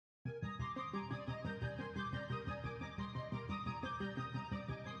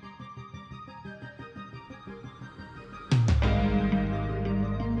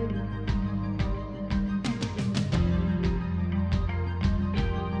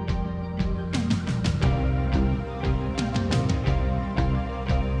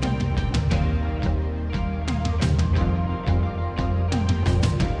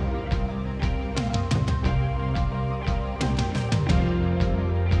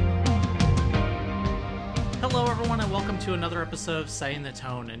Hello, everyone, and welcome to another episode of Setting the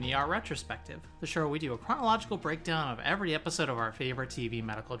Tone, an ER Retrospective, the show where we do a chronological breakdown of every episode of our favorite TV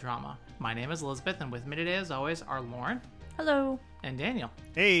medical drama. My name is Elizabeth, and with me today, as always, are Lauren. Hello. And Daniel.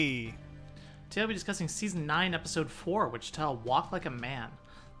 Hey. Today, we'll be discussing Season 9, Episode 4, Wichita Walk Like a Man.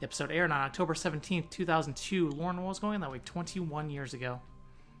 The episode aired on October 17th, 2002. Lauren, what was going on that week 21 years ago?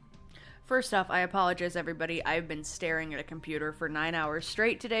 First off, I apologize, everybody. I've been staring at a computer for 9 hours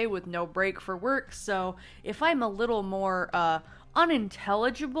straight today with no break for work, so if I'm a little more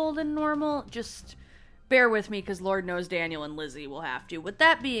unintelligible than normal, just bear with me, because Lord knows Daniel and Lizzie will have to. With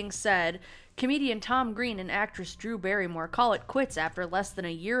that being said, comedian Tom Green and actress Drew Barrymore call it quits after less than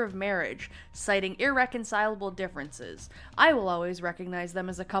a year of marriage, citing irreconcilable differences. I will always recognize them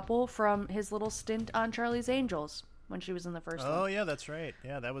as a couple from his little stint on Charlie's Angels when she was in the first one. Oh, yeah, that's right.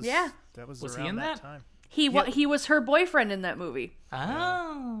 Yeah, that was Was around he in that time. He was her boyfriend in that movie.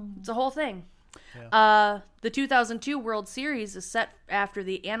 Oh. It's a whole thing. Yeah. The 2002 World Series is set after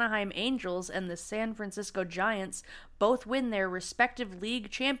the Anaheim Angels and the San Francisco Giants both win their respective league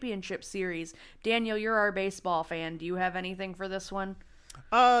championship series. Daniel, you're our baseball fan. Do you have anything for this one?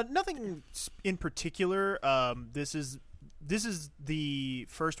 Nothing in particular. This is the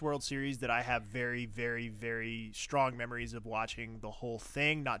first World Series that I have very, very, very strong memories of watching the whole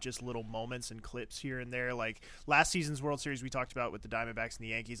thing, not just little moments and clips here and there. Like last season's World Series we talked about with the Diamondbacks and the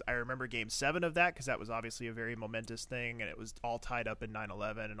Yankees, I remember Game 7 of that because that was obviously a very momentous thing, and it was all tied up in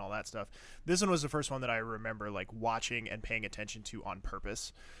 9/11 and all that stuff. This one was the first one that I remember like watching and paying attention to on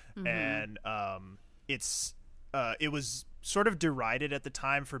purpose. Mm-hmm. And it was sort of derided at the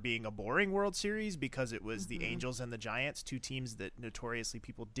time for being a boring World Series because it was the Angels and the Giants, two teams that notoriously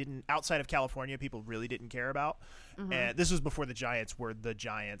people didn't, outside of California, people really didn't care about. And this was before the Giants were the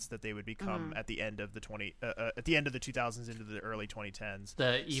Giants that they would become at the end of the 2000s into the early 2010s.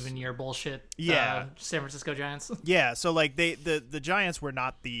 The even year bullshit. Yeah. San Francisco Giants. Yeah, so like the Giants were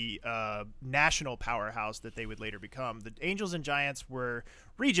not the national powerhouse that they would later become. The Angels and Giants were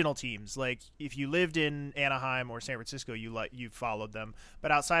regional teams. Like if you lived in Anaheim or San Francisco, you followed them,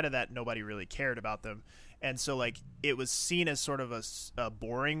 but outside of that, nobody really cared about them. And so like it was seen as sort of a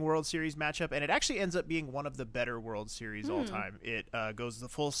boring World Series matchup, and it actually ends up being one of the better World Series all time. It goes the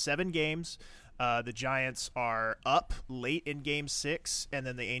full 7 games. The Giants are up late in Game 6, and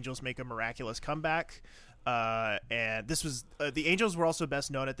then the Angels make a miraculous comeback. And this was the Angels were also best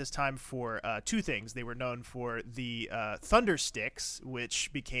known at this time for two things. They were known for the Thunder Sticks,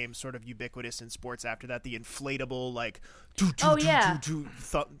 which became sort of ubiquitous in sports after that. The inflatable like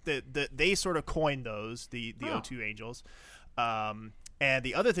they sort of coined those, the O2 Angels. And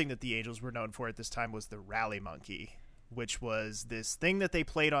the other thing that the Angels were known for at this time was the Rally Monkey, which was this thing that they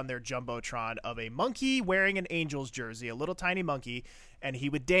played on their Jumbotron of a monkey wearing an Angels jersey, a little tiny monkey, and he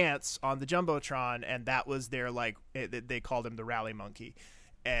would dance on the Jumbotron, and that was their, like, they called him the Rally Monkey.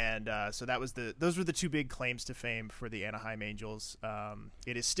 And so those were the two big claims to fame for the Anaheim Angels.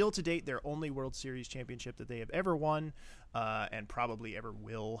 It is still to date their only World Series championship that they have ever won, and probably ever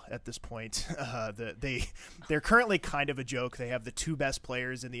will at this point. They're currently kind of a joke. They have the two best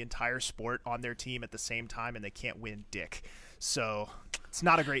players in the entire sport on their team at the same time, and they can't win dick. So it's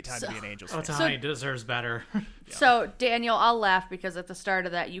not a great time to be an Angels fan. He deserves better. Yeah. So, Daniel, I'll laugh because at the start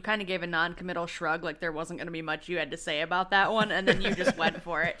of that, you kind of gave a non-committal shrug, like there wasn't going to be much you had to say about that one, and then you just went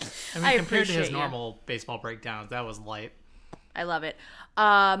for it. I mean, compared to his normal baseball breakdowns, that was light. I love it.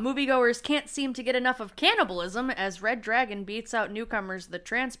 Moviegoers can't seem to get enough of cannibalism as Red Dragon beats out newcomers The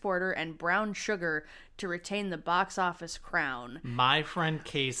Transporter and Brown Sugar to retain the box office crown. My friend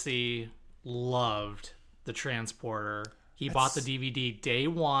Casey loved The Transporter. He bought the DVD day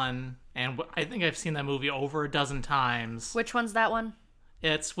one, and I think I've seen that movie over a dozen times. Which one's that one?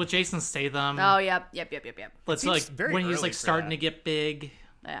 It's with Jason Statham. Oh, yep. It's like when he's like starting to get big.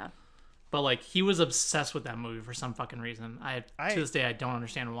 Yeah. But like he was obsessed with that movie for some fucking reason. To this day I don't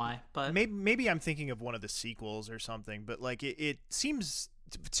understand why. But maybe I'm thinking of one of the sequels or something. But like it seems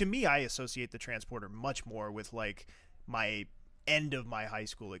to me, I associate The Transporter much more with like my end of my high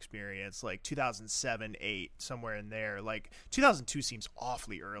school experience, like 2007, 8, somewhere in there. Like 2002 seems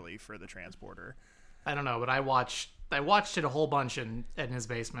awfully early for The Transporter. I don't know, but I watched it a whole bunch in his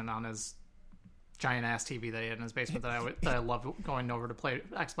basement on his giant ass TV that he had in his basement that I loved going over to play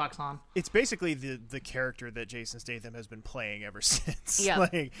Xbox on. It's basically the character that Jason Statham has been playing ever since. Yeah,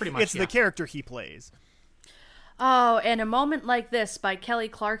 like, pretty much. It's the character he plays. Oh, and A Moment Like This by Kelly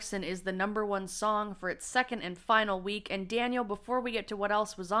Clarkson is the #1 song for its second and final week. And Daniel, before we get to what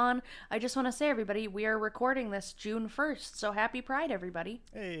else was on, I just want to say, everybody, we are recording this June 1st, so happy Pride, everybody.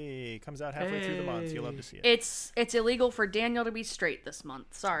 Hey, comes out halfway through the month. You'll love to see it. It's illegal for Daniel to be straight this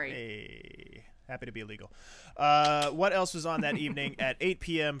month. Sorry. Hey, Happy to be illegal. What else was on that evening? At 8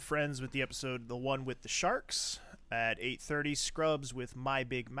 p.m., Friends with the episode The One with the Sharks. At 8:30, Scrubs with My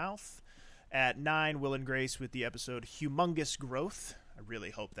Big Mouth. At 9, Will and Grace with the episode Humongous Growth. I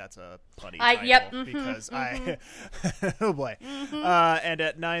really hope that's a punny title because I oh boy. And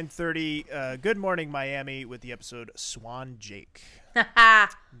at 9:30, Good Morning Miami with the episode Swan Jake.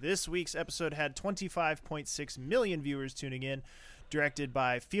 This week's episode had 25.6 million viewers tuning in. Directed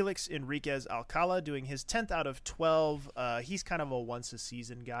by Felix Enriquez Alcala, doing his 10th out of 12. He's kind of a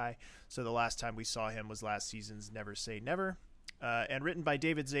once-a-season guy, so the last time we saw him was last season's Never Say Never. And written by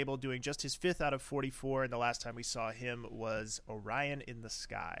David Zabel, doing just his 5th out of 44, and the last time we saw him was Orion in the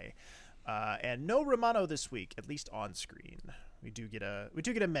Sky. And no Romano this week, at least on screen. We do get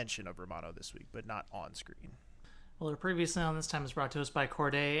a mention of Romano this week, but not on screen. Well, our previous on this time is brought to us by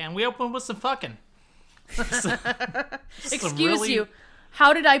Corday, and we open with some fucking. Excuse you.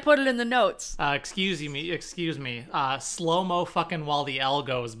 How did I put it in the notes? Excuse me. Slow-mo fucking while the L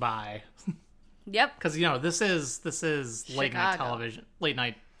goes by. Yep. Because, this is late night television. Late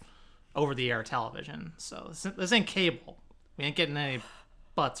night over-the-air television. So this ain't cable. We ain't getting any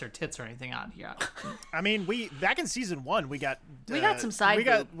butts or tits or anything out here. I mean, back in season 1, we got some side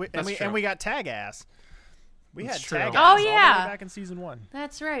and we got tag ass. We had tag ass all the way back in season 1.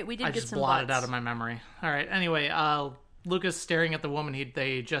 That's right. We did get some I just blotted butts out of my memory. All right. Anyway, Lucas staring at the woman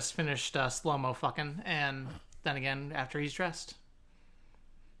they just finished slow-mo fucking, and then again after he's dressed.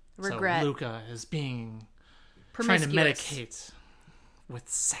 Regret. So Luca is trying to medicate with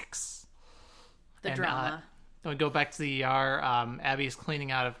sex. Drama. We go back to the ER. Abby's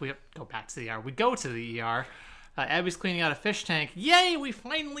cleaning out we go back to the ER. We go to the ER. Abby's cleaning out a fish tank. Yay! We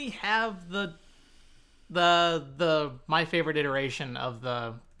finally have the my favorite iteration of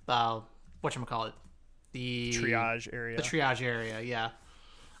the whatchamacallit, the triage area. The triage area, yeah.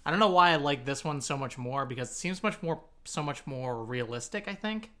 I don't know why I like this one so much more because it seems so much more realistic, I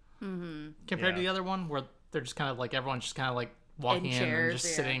think. Compared to the other one where they're just kind of like everyone's just kind of like walking in and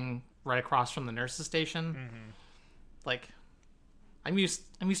just sitting right across from the nurse's station. Like I'm used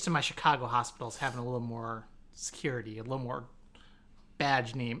to my Chicago hospitals having a little more security, a little more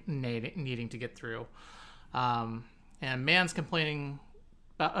badge needing to get through. And man's complaining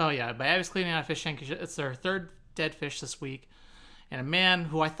about, by Abby's cleaning out a fish tank. It's their third dead fish this week. And a man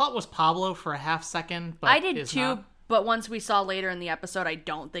who I thought was Pablo for a half second, but I did too, not. But once we saw later in the episode, I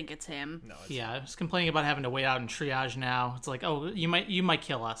don't think it's him. No, I was complaining about having to wait out in triage now. It's like, oh, you might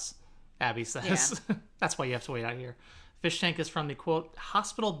kill us, Abby says. Yeah. That's why you have to wait out here. Fish tank is from the, quote,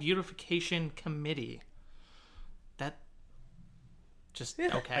 Hospital Beautification Committee. That just,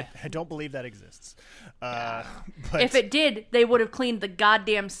 okay. I don't believe that exists. But if it did, they would have cleaned the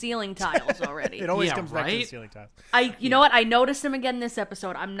goddamn ceiling tiles already. It always comes back to the ceiling tiles. You know what? I noticed him again this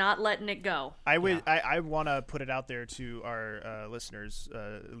episode. I'm not letting it go. I want to put it out there to our listeners,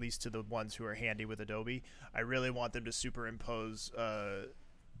 at least to the ones who are handy with Adobe. I really want them to superimpose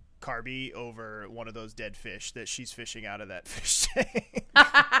Carby over one of those dead fish that she's fishing out of that fish tank.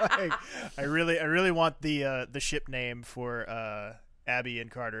 I really want the ship name for Abby and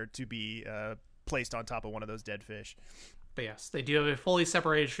Carter to be placed on top of one of those dead fish. But yes, they do have a fully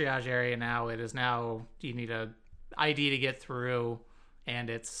separated triage area now. It is now, you need a ID to get through, and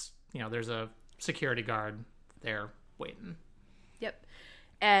it's, there's a security guard there waiting. Yep.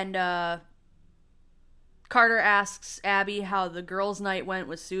 And Carter asks Abby how the girls' night went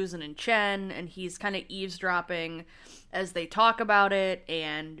with Susan and Chen, and he's kind of eavesdropping as they talk about it,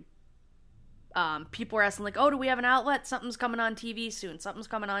 and people are asking, like, oh, do we have an outlet? Something's coming on TV soon. Something's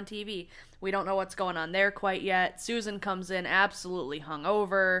coming on TV. We don't know what's going on there quite yet. Susan comes in absolutely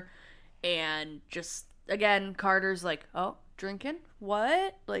hungover, and just, again, Carter's like, oh, drinking?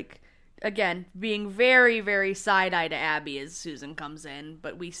 What? Like, again, being very, very side-eye to Abby as Susan comes in,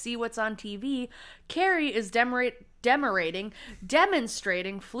 but we see what's on TV. Carrie is demonstrating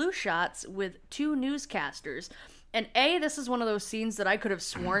flu shots with two newscasters. And this is one of those scenes that I could have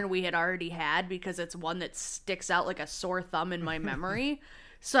sworn we had already had because it's one that sticks out like a sore thumb in my memory.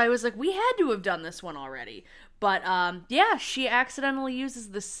 So I was like, we had to have done this one already. But, she accidentally uses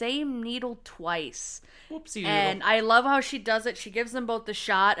the same needle twice. Whoopsie. And I love how she does it. She gives them both the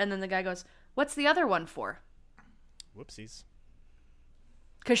shot, and then the guy goes, what's the other one for? Whoopsies.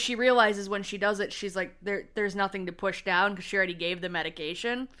 Because she realizes when she does it, she's like, there's nothing to push down because she already gave the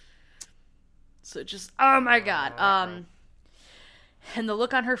medication. So just, oh my god. And the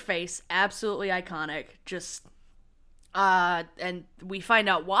look on her face, absolutely iconic. Just, and we find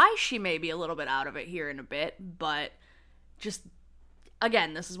out why she may be a little bit out of it here in a bit, but just,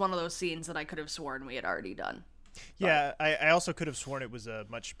 again, this is one of those scenes that I could have sworn we had already done. Yeah, I also could have sworn it was a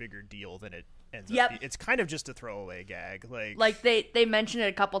much bigger deal than it ends up being. It's kind of just a throwaway gag. Like they mentioned it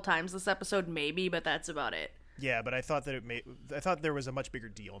a couple times this episode, maybe, but that's about it. Yeah, but I thought that I thought there was a much bigger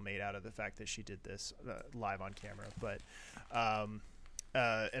deal made out of the fact that she did this live on camera. But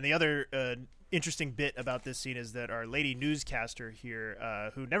and the other interesting bit about this scene is that our lady newscaster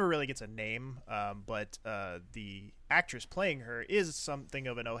here, who never really gets a name, but the actress playing her is something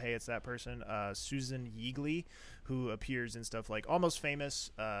of an oh hey it's that person, Susan Yeagley, who appears in stuff like Almost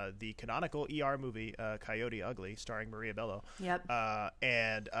Famous, the canonical ER movie Coyote Ugly, starring Maria Bello. Yep.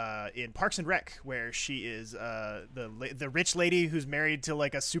 And in Parks and Rec, where she is the rich lady who's married to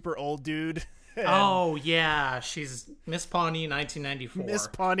like a super old dude. Oh yeah, she's Miss Pawnee, 1994. Miss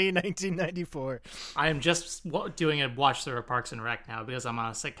Pawnee, 1994. I am just doing a watch through of Parks and Rec now because I'm on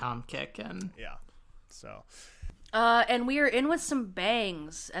a sitcom kick, and yeah, so. And we are in with some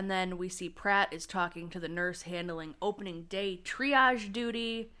bangs, and then we see Pratt is talking to the nurse handling opening day triage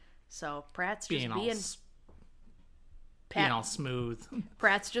duty. So Pratt's just being all smooth.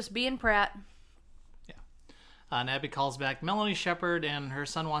 Pratt's just being Pratt. And Abby calls back Melanie Shepard, and her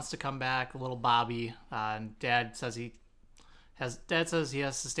son wants to come back, little Bobby. And Dad says he has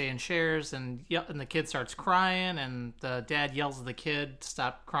to stay in shares, and the kid starts crying, and the dad yells at the kid,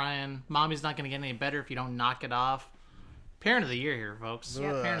 "Stop crying! Mommy's not going to get any better if you don't knock it off." Parent of the year here, folks.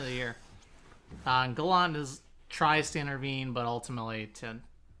 Yeah, parent of the year. And Gallant tries to intervene, but ultimately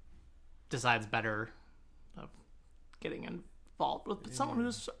decides better of getting involved with someone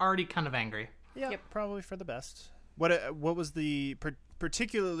who's already kind of angry. Yeah, probably for the best. What was the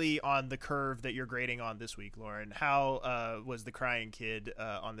particularly on the curve that you're grading on this week, Lauren? How was the crying kid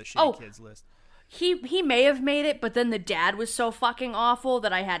on the shitty kids list? He may have made it, but then the dad was so fucking awful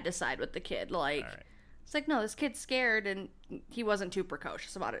that I had to side with the kid. Like, it's like, no, this kid's scared, and he wasn't too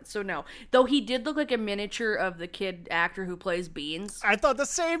precocious about it. So no, though he did look like a miniature of the kid actor who plays Beans. I thought the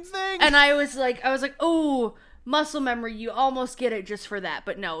same thing, and I was like, oh. Muscle memory, you almost get it just for that.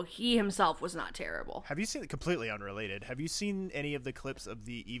 But no, he himself was not terrible. Have you seen, completely unrelated, have you seen any of the clips of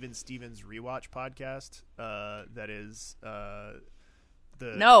the Even Stevens Rewatch podcast? That is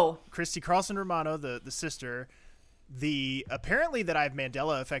No. Christy Carlson Romano, the sister. Apparently that I've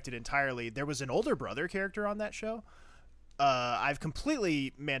Mandela affected entirely. There was an older brother character on that show. I've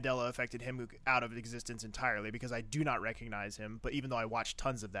completely Mandela affected him out of existence entirely because I do not recognize him. But even though I watched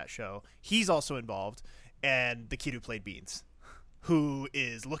tons of that show, he's also involved. And the kid who played Beans, who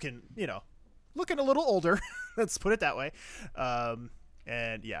is looking a little older. Let's put it that way.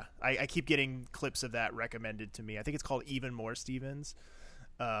 And yeah, I keep getting clips of that recommended to me. I think it's called Even More Stevens.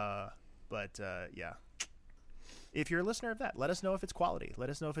 Yeah. If you're a listener of that, let us know if it's quality. Let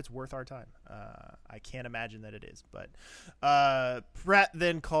us know if it's worth our time. I can't imagine that it is. But Pratt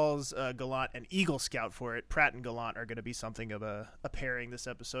then calls Gallant an Eagle Scout for it. Pratt and Gallant are going to be something of a pairing this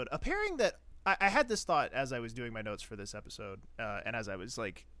episode. A pairing that I had this thought as I was doing my notes for this episode, and as I was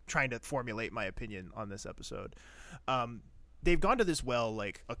like trying to formulate my opinion on this episode. They've gone to this well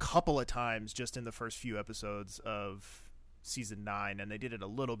like a couple of times just in the first few episodes of season 9, and they did it a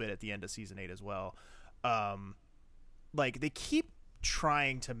little bit at the end of season 8 as well. Like they keep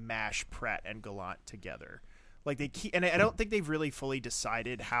trying to mash Pratt and Gallant together. Like and I don't think they've really fully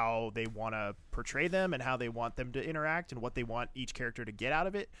decided how they want to portray them and how they want them to interact and what they want each character to get out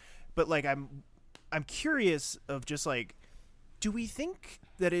of it. But like I'm curious of just like, do we think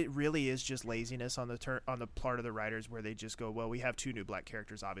that it really is just laziness on the part of the writers where they just go, well, we have 2 new black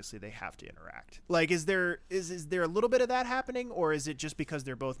characters, obviously they have to interact. Like, is there a little bit of that happening, or is it just because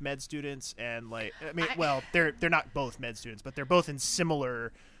they're both med students and like, I mean, well, they're not both med students, but they're both in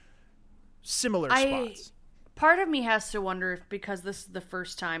similar spots. Part of me has to wonder if because this is the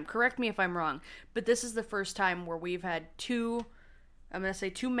first time, correct me if I'm wrong, but this is the first time where we've had 2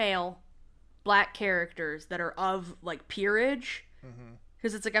 male black characters that are of like peerage.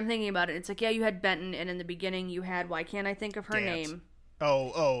 Because it's like, I'm thinking about it. It's like, yeah, you had Benton, and in the beginning you had, why can't I think of her name?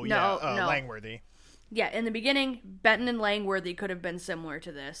 Langworthy. Yeah, in the beginning, Benton and Langworthy could have been similar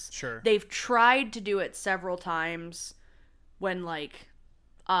to this. Sure. They've tried to do it several times when like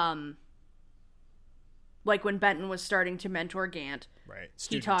when Benton was starting to mentor Gant. Right.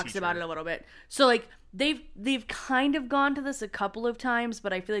 He talks about it a little bit. So like they've kind of gone to this a couple of times,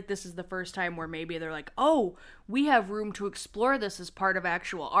 but I feel like this is the first time where maybe they're like, oh, we have room to explore this as part of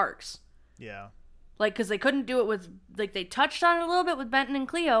actual arcs. Yeah. Like, because they couldn't do it with, like, they touched on it a little bit with Benton and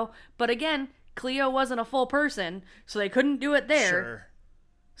Cleo, but again, Cleo wasn't a full person, so they couldn't do it there. Sure.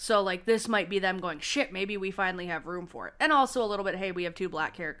 So, like, this might be them going, shit, maybe we finally have room for it. And also a little bit, hey, we have 2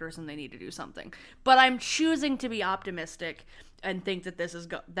 black characters and they need to do something. But I'm choosing to be optimistic and think that this is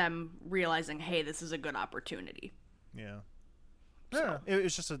them realizing, hey, this is a good opportunity. Yeah. So. Yeah, it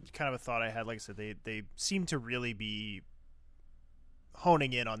was just a kind of a thought I had. Like I said, they seem to really be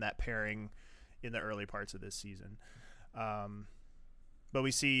honing in on that pairing in the early parts of this season. But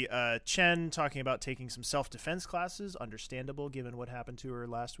we see Chen talking about taking some self-defense classes, understandable given what happened to her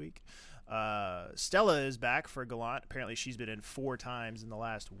last week. Stella is back for Gallant. Apparently she's been in 4 times in the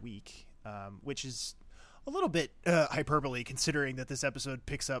last week, which is a little bit hyperbole considering that this episode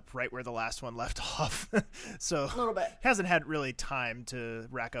picks up right where the last one left off. So a little bit. Hasn't had really time to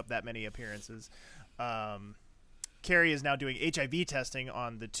rack up that many appearances. Carrie is now doing HIV testing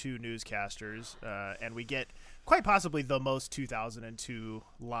on the 2 newscasters, and we get quite possibly the most 2002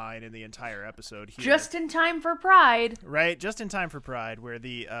 line in the entire episode here. Just in time for Pride. Right, just in time for Pride, where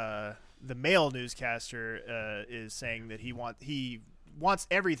the male newscaster is saying that he wants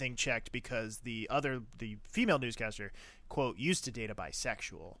everything checked because the female newscaster, quote, used to date a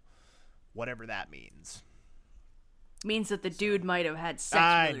bisexual, whatever that means. Means that the dude might have had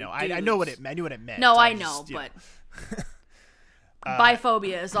sex with dudes. I knew what it meant. No, I know, but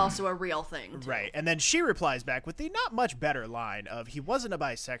biphobia is also a real thing, too. Right. And then she replies back with the not much better line of, he wasn't a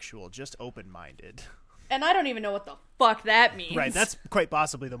bisexual, just open-minded. And I don't even know what the fuck that means. Right, that's quite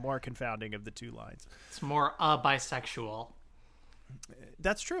possibly the more confounding of the 2 lines. It's more bisexual.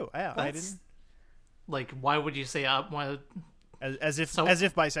 That's true. Yeah, I didn't. Like, why would you say as if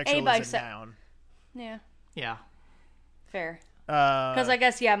bisexual is a noun? Yeah. Yeah. Fair. Because I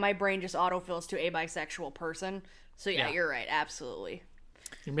guess my brain just autofills to a bisexual person. So yeah, you're right. Absolutely.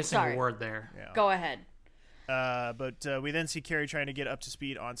 You're missing a word there. Yeah. Go ahead. But we then see Carrie trying to get up to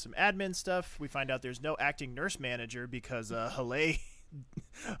speed on some admin stuff. We find out there's no acting nurse manager because Haley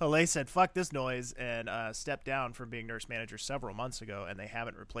said, fuck this noise, and stepped down from being nurse manager several months ago, and they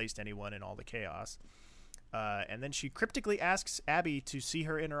haven't replaced anyone in all the chaos. And then she cryptically asks Abby to see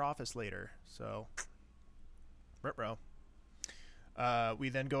her in her office later. So, ruh-roh. We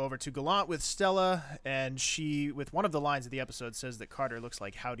then go over to Gallant with Stella, and she, with one of the lines of the episode, says that Carter looks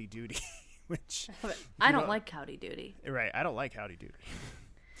like Howdy Doody. Which I don't like Howdy Doody. Right, I don't like Howdy Doody.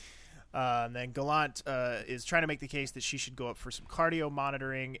 And then Gallant is trying to make the case that she should go up for some cardio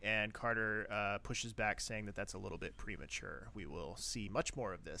monitoring, and Carter pushes back, saying that that's a little bit premature. We will see much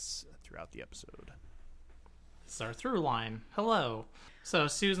more of this throughout the episode. This is our through line. Hello. So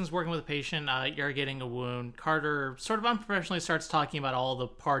Susan's working with a patient. You're getting a wound. Carter sort of unprofessionally starts talking about all the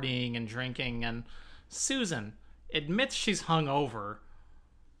partying and drinking, and Susan admits she's hungover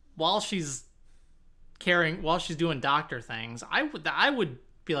while she's doing doctor things. I would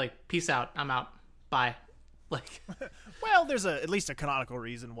be like, peace out, I'm out, bye. Like, well, there's at least a canonical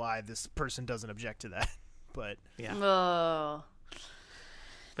reason why this person doesn't object to that. But yeah.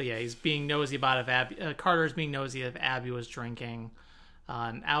 But yeah, he's being nosy about if Abby. Carter's being nosy if Abby was drinking.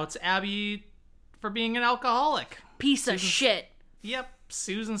 And outs Abby for being an alcoholic. Piece of shit. Yep.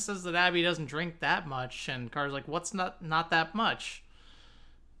 Susan says that Abby doesn't drink that much, and Carter's like, "What's not that much?"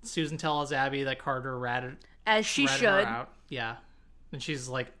 Susan tells Abby that Carter ratted her out. Yeah, and she's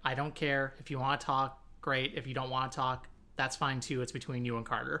like, "I don't care. If you want to talk, great. If you don't want to talk, that's fine too. It's between you and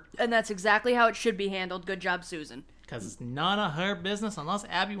Carter." And that's exactly how it should be handled. Good job, Susan. Because it's none of her business unless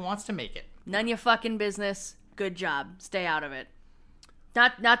Abby wants to make it. None of your fucking business. Good job. Stay out of it.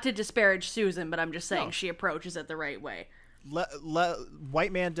 Not to disparage Susan, but I'm just saying she approaches it the right way.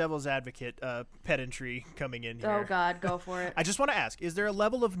 White man devil's advocate pedantry coming in here. Oh, God, go for it. I just want to ask, is there a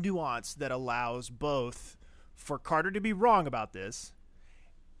level of nuance that allows both for Carter to be wrong about this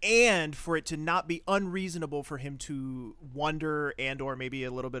and for it to not be unreasonable for him to wonder and or maybe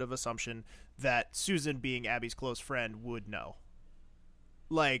a little bit of assumption that Susan, being Abby's close friend, would know?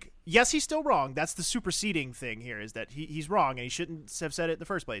 Like, yes, he's still wrong. That's the superseding thing here, is that he's wrong and he shouldn't have said it in the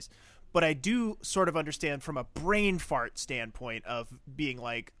first place. But I do sort of understand from a brain fart standpoint of being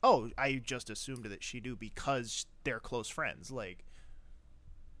like, oh, I just assumed that she knew because they're close friends. Like,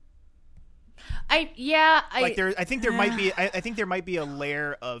 I think there might be a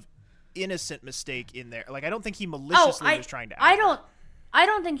layer of innocent mistake in there. Like, I don't think he maliciously was trying to out her. I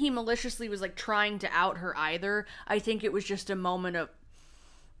don't think he maliciously was like trying to out her either. I think it was just a moment of,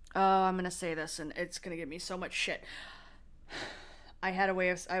 I'm going to say this and it's going to give me so much shit. I had a way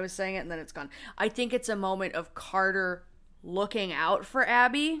of, I was saying it and then it's gone. I think it's a moment of Carter looking out for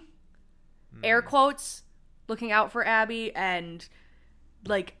Abby, air quotes, looking out for Abby, and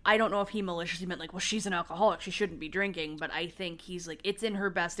like, I don't know if he maliciously meant, like, well, she's an alcoholic, she shouldn't be drinking, but I think he's like, it's in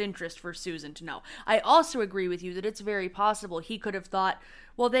her best interest for Susan to know. I also agree with you that it's very possible he could have thought,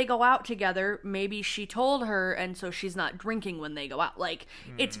 well, they go out together, maybe she told her, and so she's not drinking when they go out. Like,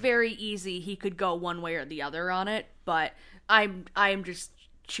 it's very easy, he could go one way or the other on it, but I'm just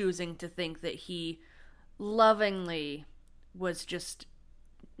choosing to think that he lovingly was just,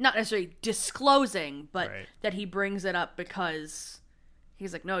 not necessarily disclosing, but that he brings it up because...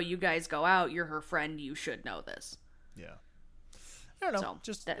 He's like, no, you guys go out. You're her friend. You should know this. Yeah. I don't know. So,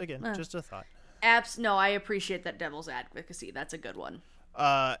 just just a thought. No, I appreciate that devil's advocacy. That's a good one.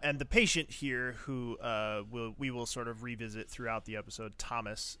 And the patient here, who we will sort of revisit throughout the episode,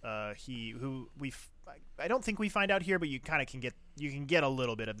 Thomas. I don't think we find out here, but you kind of can get a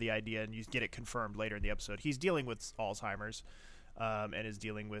little bit of the idea, and you get it confirmed later in the episode. He's dealing with Alzheimer's. And is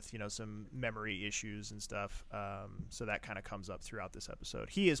dealing with, some memory issues and stuff. So that kind of comes up throughout this episode.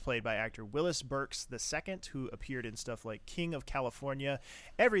 He is played by actor Willis Burks II, who appeared in stuff like King of California,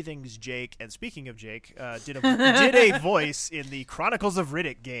 Everything's Jake, and speaking of Jake, did a voice in the Chronicles of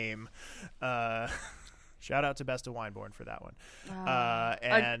Riddick game. Shout out to Besta Wineborn for that one.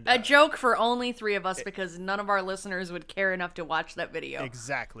 And a joke for only 3 of us because none of our listeners would care enough to watch that video.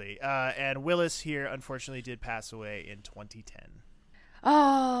 Exactly. And Willis here, unfortunately, did pass away in 2010.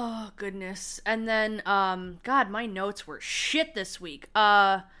 Oh, goodness. And then, God, my notes were shit this week.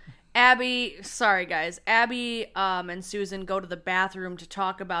 Abby, sorry guys, Abby and Susan go to the bathroom to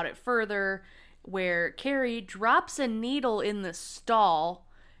talk about it further, where Carrie drops a needle in the stall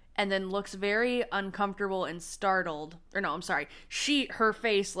and then looks very uncomfortable and startled. Or no, I'm sorry. Her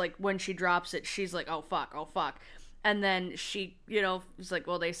face, like, when she drops it, she's like, oh fuck. And then she, is like,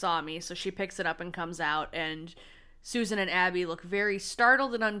 well, they saw me. So she picks it up and comes out, and Susan and Abby look very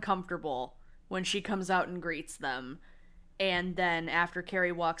startled and uncomfortable when she comes out and greets them. And then after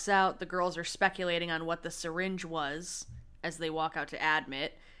Carrie walks out, the girls are speculating on what the syringe was as they walk out to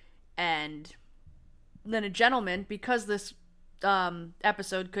admit. And then a gentleman, because this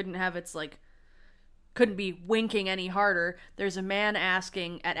episode couldn't be winking any harder, there's a man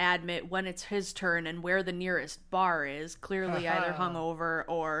asking at admit when it's his turn and where the nearest bar is, clearly either hungover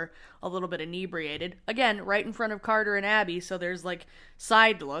or a little bit inebriated. Again, right in front of Carter and Abby, so there's like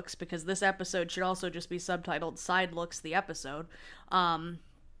side looks, because this episode should also just be subtitled Side Looks the Episode. And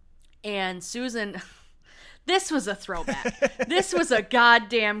Susan... This was a throwback. This was a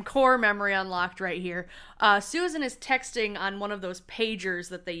goddamn core memory unlocked right here. Susan is texting on one of those pagers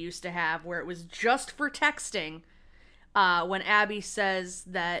that they used to have where it was just for texting when Abby says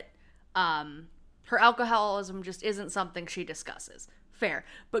that her alcoholism just isn't something she discusses. Fair.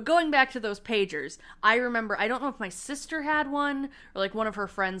 But going back to those pagers, I remember, I don't know if my sister had one or like one of her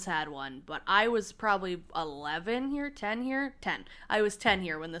friends had one, but I was probably 10 here. I was 10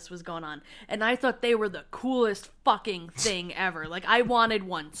 here when this was going on, and I thought they were the coolest fucking thing ever. Like, I wanted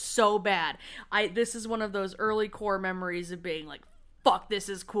one so bad. This is one of those early core memories of being like, fuck, this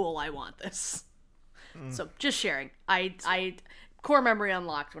is cool, I want this. So, just sharing. Core memory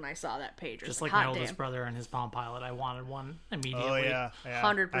unlocked when I saw that page. Just like my oldest brother and his Palm Pilot, I wanted one immediately. Oh yeah,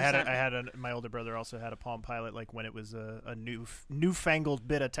 100%. My older brother also had a Palm Pilot, like when it was a newfangled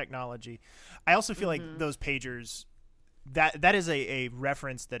bit of technology. I also feel like those pagers, that is a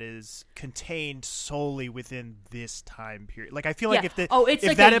reference that is contained solely within this time period. Like, I feel like if that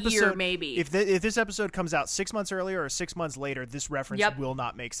episode, year maybe. If this episode comes out 6 months earlier or 6 months later, this reference will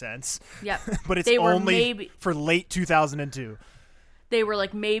not make sense. Yep. But it's only for late 2002. They were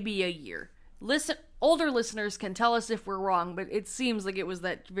like maybe a year. Older listeners can tell us if we're wrong, but it seems like it was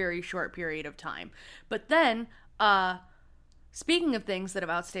that very short period of time. But then, speaking of things that have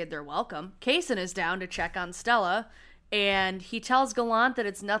outstayed their welcome, Kaysen is down to check on Stella, and he tells Gallant that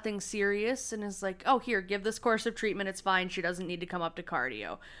it's nothing serious, and is like, oh, here, give this course of treatment, it's fine, she doesn't need to come up to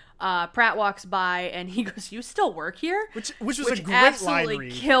cardio. Pratt walks by, and he goes, you still work here? Which was a great absolutely line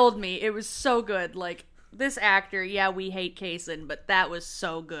read. Killed me. It was so good. Like, this actor, yeah, we hate Kaysen, but that was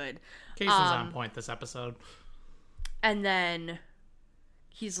so good. Kaysen's on point this episode. And then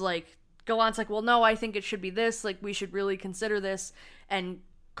he's like, Gallant's like, well, no, I think it should be this. Like, we should really consider this. And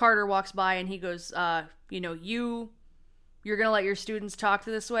Carter walks by and he goes, you're going to let your students talk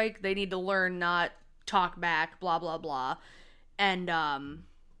this way? They need to learn, not talk back, blah, blah, blah. And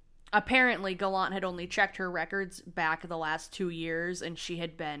apparently Gallant had only checked her records back the last 2 years, and she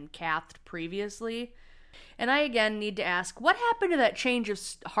had been cathed previously. And I again need to ask, what happened to that change of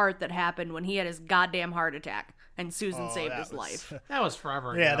heart that happened when he had his goddamn heart attack and Susan saved his life? That was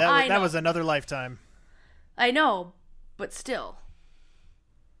forever ago. Yeah, that was another lifetime. I know, but still.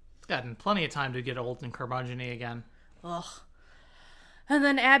 It's gotten plenty of time to get old and curmudgeon-y again. Ugh. And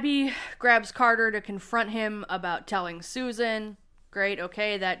then Abby grabs Carter to confront him about telling Susan. Great,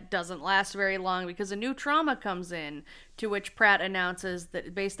 okay, that doesn't last very long because a new trauma comes in, to which Pratt announces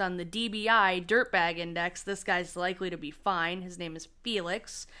that based on the DBI, Dirtbag Index, this guy's likely to be fine. His name is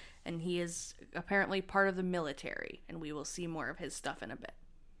Felix, and he is apparently part of the military, and we will see more of his stuff in a bit.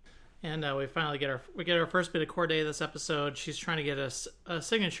 And we finally get our first bit of Corday this episode. She's trying to get a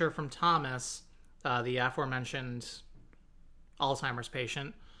signature from Thomas, the aforementioned Alzheimer's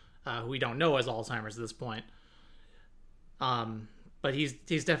patient, who we don't know has Alzheimer's at this point. But he's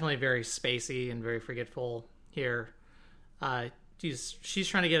definitely very spacey and very forgetful here. She's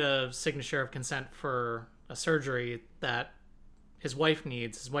trying to get a signature of consent for a surgery that his wife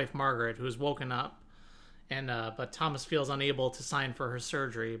needs, his wife Margaret, who is woken up, and but Thomas feels unable to sign for her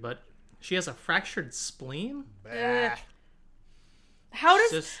surgery, but she has a fractured spleen. How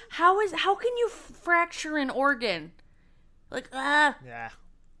can you fracture an organ? Yeah.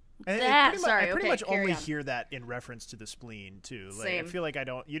 And I pretty much only on. hear that in reference to the spleen too. Like, Same. I feel like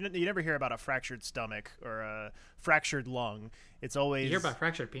you never hear about a fractured stomach or a fractured lung. It's always You hear about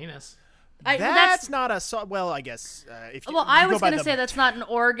fractured penis. That's not a well, I guess. If you, well, I you was going to say that's not an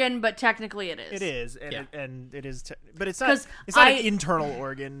organ, but technically it is. It is, and Yeah. it is, but it's not. It's not an internal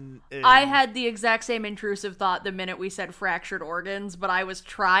organ. I had the exact same intrusive thought the minute we said fractured organs, but I was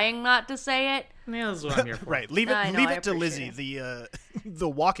trying not to say it. Yeah, that's what I'm here for. Right. Leave I it to Lizzie, appreciate the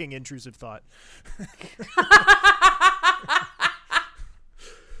walking intrusive thought.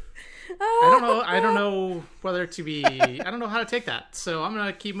 I don't know whether to be. I don't know how to take that, so I'm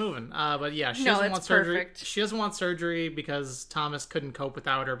gonna keep moving. But yeah, she doesn't want surgery. Perfect. She doesn't want surgery because Thomas couldn't cope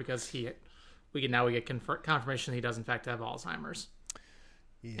without her because we get confirmation that he does in fact have Alzheimer's.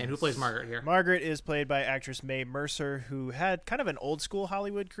 Yes. And who plays Margaret here? Margaret is played by actress Mae Mercer, who had kind of an old school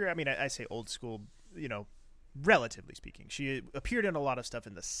Hollywood career. I mean, I say old school, relatively speaking. She appeared in a lot of stuff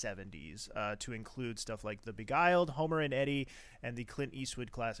in the 70s, to include stuff like The Beguiled, Homer and Eddie, and the Clint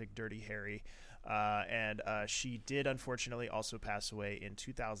Eastwood classic Dirty Harry. And she did, unfortunately, also pass away in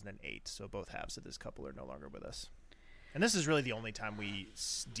 2008. So both halves of this couple are no longer with us. And this is really the only time we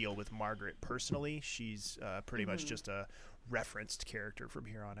deal with Margaret personally. She's pretty much just a referenced character from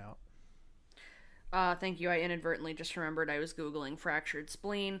here on out. Thank you. I inadvertently just remembered I was Googling fractured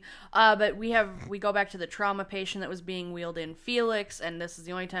spleen. But we go back to the trauma patient that was being wheeled in, Felix, and this is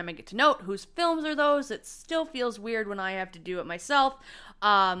the only time I get to note whose films are those. It still feels weird when I have to do it myself.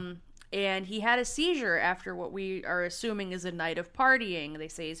 And he had a seizure after what we are assuming is a night of partying. They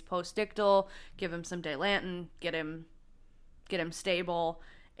say he's post-ictal, give him some Dilantin, get him stable,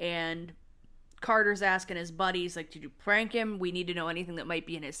 and Carter's asking his buddies, like, did you prank him? We need to know anything that might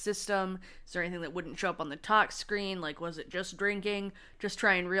be in his system. Is there anything that wouldn't show up on the talk screen? Like, was it just drinking? Just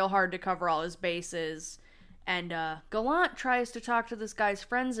trying real hard to cover all his bases. And Gallant tries to talk to this guy's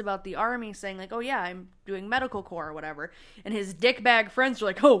friends about the army, saying, like, oh yeah, I'm doing medical corps or whatever. And his dickbag friends are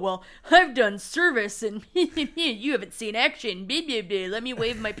like, oh, well, I've done service and you haven't seen action. Blah, blah, blah. Let me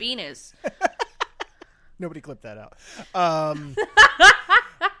wave my penis. Nobody clipped that out.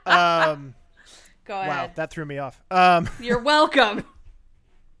 Go ahead. Wow, that threw me off. You're welcome.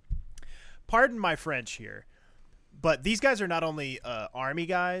 Pardon my French here, but these guys are not only Army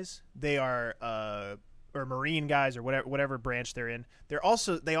guys; they are or Marine guys or whatever branch they're in. They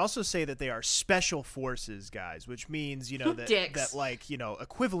also say that they are Special Forces guys, which means that like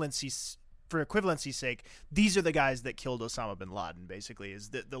equivalency. For equivalency's sake, these are the guys that killed Osama bin Laden. Basically, is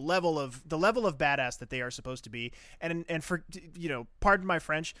the level of badass that they are supposed to be. And for pardon my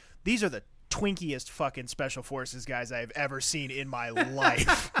French, these are the twinkiest fucking Special Forces guys I've ever seen in my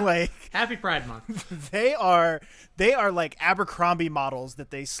life. Like, Happy Pride Month. They are like Abercrombie models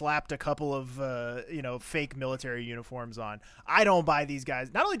that they slapped a couple of fake military uniforms on. I don't buy these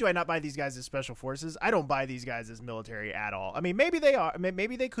guys. Not only do I not buy these guys as Special Forces, I don't buy these guys as military at all. I mean, maybe they are.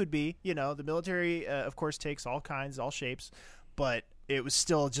 Maybe they could be. The military, of course, takes all kinds, all shapes. But it was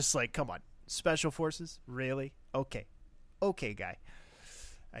still just like, come on, Special Forces, really? Okay, guy.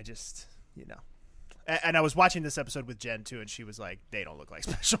 I just. And I was watching this episode with Jen too, and she was like, they don't look like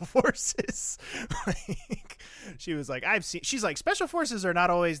Special Forces. She was like, she's like, Special Forces are not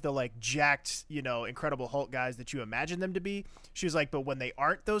always the like jacked, Incredible Hulk guys that you imagine them to be. She was like, but when they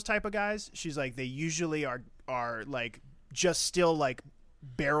aren't those type of guys, she's like, they usually are like just still like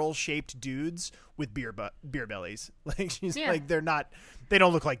barrel shaped dudes with beer bellies. Like she's like, they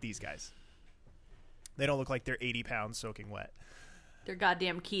don't look like these guys. They don't look like they're 80 pounds soaking wet. They're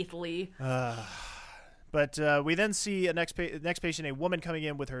goddamn Keith Lee. But we then see next patient, a woman coming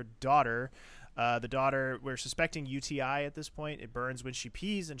in with her daughter. The daughter, we're suspecting UTI at this point. It burns when she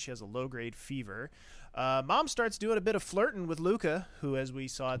pees, and she has a low-grade fever. Mom starts doing a bit of flirting with Luca, who, as we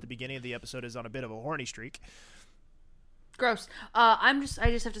saw at the beginning of the episode, is on a bit of a horny streak. Gross. I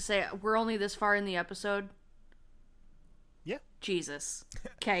just have to say, we're only this far in the episode. Yeah. Jesus.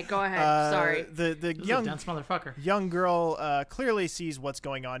 Okay, go ahead. Sorry. The young dense motherfucker. Young girl clearly sees what's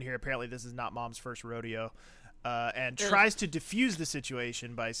going on here. Apparently, this is not Mom's first rodeo, and tries to diffuse the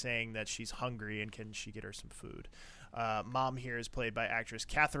situation by saying that she's hungry and can she get her some food. Mom here is played by actress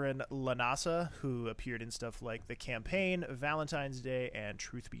Catherine Lanasa, who appeared in stuff like The Campaign, Valentine's Day, and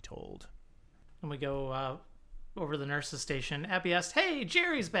Truth Be Told. And we go over to the nurse's station. Abby asks, "Hey,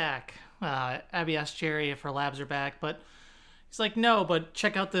 Jerry's back." Abby asks Jerry if her labs are back, but he's like, "No, but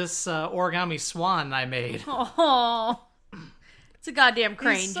check out this origami swan I made." Oh, it's a goddamn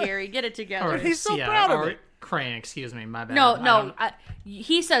crane, Jerry. Get it together. He's so proud of it. Crane, excuse me, my bad. No,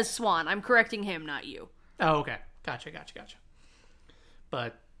 he says swan. I'm correcting him, not you. Oh, okay. Gotcha.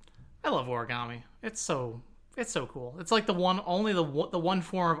 But I love origami. It's so cool. It's like the one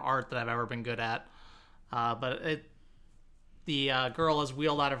form of art that I've ever been good at. But the girl is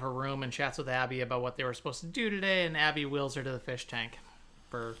wheeled out of her room and chats with Abby about what they were supposed to do today, and Abby wheels her to the fish tank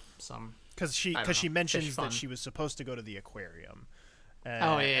for some. Because she mentions that she was supposed to go to the aquarium.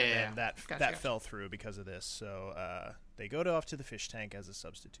 And that fell through because of this. So they go off to the fish tank as a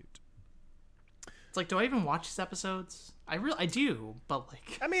substitute. It's like, do I even watch these episodes? I do, but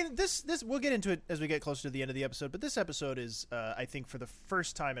like, I mean, this we'll get into it as we get closer to the end of the episode. But this episode is, I think, for the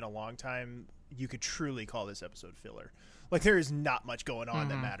first time in a long time, you could truly call this episode filler. Like, there is not much going on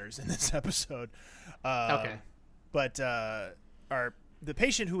that matters in this episode. Okay, but the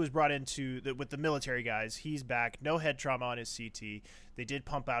patient who was brought with the military guys, he's back. No head trauma on his CT. They did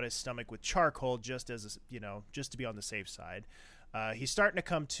pump out his stomach with charcoal just to be on the safe side. He's starting to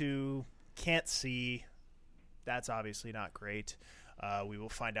come to. Can't see. That's obviously not great. We will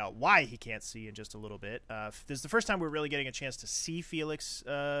find out why he can't see in just a little bit. This is the first time we're really getting a chance to see Felix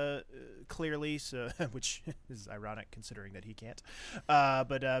clearly, which is ironic considering that he can't.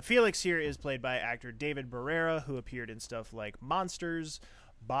 But Felix here is played by actor David Barrera, who appeared in stuff like Monsters,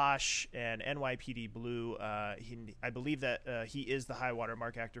 Bosch, and NYPD Blue. I believe that he is the high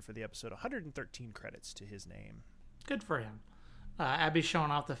watermark actor for the episode. 113 credits to his name. Good for him. Abby's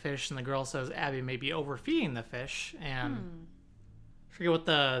showing off the fish, and the girl says Abby may be overfeeding the fish, and I forget what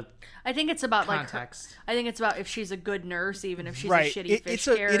the I think it's about context. I think it's about if she's a good nurse, even if she's a shitty fish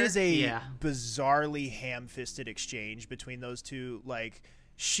carer. It is a bizarrely ham-fisted exchange between those two. Like,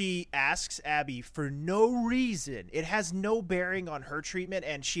 she asks Abby for no reason. It has no bearing on her treatment,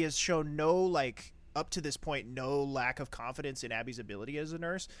 and she has shown up to this point, no lack of confidence in Abby's ability as a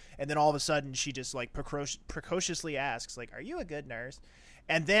nurse. And then all of a sudden, she just precociously asks, "Are you a good nurse?"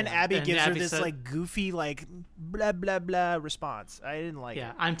 And then Abby gives her this goofy, blah blah blah response. I didn't like it.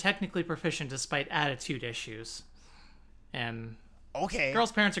 Yeah, I'm technically proficient despite attitude issues. And okay,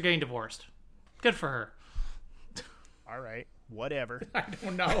 girl's parents are getting divorced. Good for her. All right. Whatever. I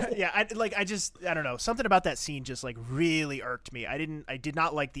don't know. Yeah, I don't know. Something about that scene just really irked me. I did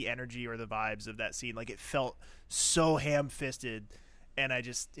not like the energy or the vibes of that scene. It felt so ham-fisted, and I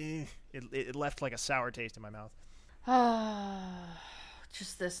just it left a sour taste in my mouth.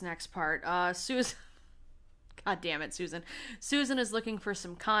 Just this next part. Susan. God damn it, Susan. Susan is looking for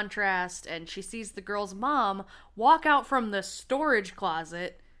some contrast, and she sees the girl's mom walk out from the storage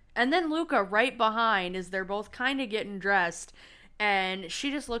closet. And then Luca right behind as they're both kind of getting dressed. And she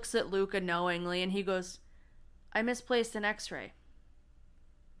just looks at Luca knowingly and he goes, "I misplaced an x-ray.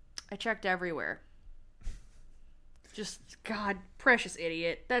 I checked everywhere." Just, God, precious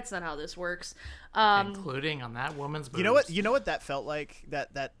idiot. That's not how this works. Including on that woman's boobs. You know what that felt like?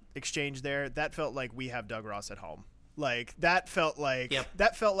 That exchange there? That felt like we have Doug Ross at home. That felt like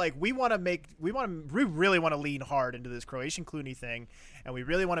we really want to lean hard into this Croatian Clooney thing, and we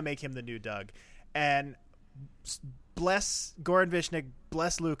really want to make him the new Doug. And bless Goran Visnjic,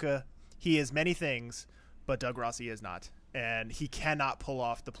 bless Luca, he is many things, but Doug Rossi is not, and he cannot pull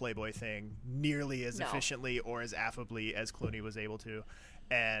off the Playboy thing nearly as efficiently or as affably as Clooney was able to.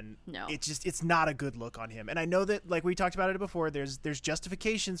 And it's not a good look on him. And I know that, we talked about it before, there's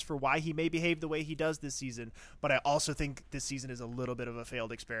justifications for why he may behave the way he does this season, but I also think this season is a little bit of a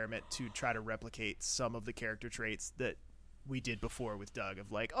failed experiment to try to replicate some of the character traits that we did before with Doug, of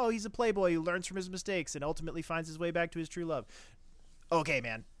he's a playboy who learns from his mistakes and ultimately finds his way back to his true love. Okay,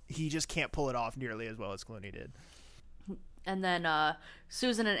 man, he just can't pull it off nearly as well as Clooney did. And then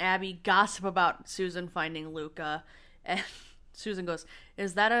Susan and Abby gossip about Susan finding Luca, and Susan goes,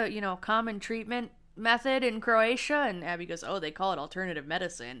 "Is that a common treatment method in Croatia?" And Abby goes, "Oh, they call it alternative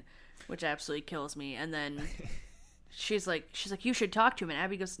medicine." which absolutely kills me. And then she's like, you should talk to him. And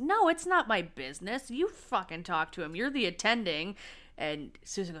Abby goes, no, it's not my business. You fucking talk to him. You're the attending. And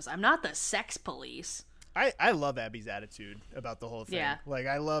Susan goes, I'm not the sex police. I love Abby's attitude about the whole thing. Yeah. Like,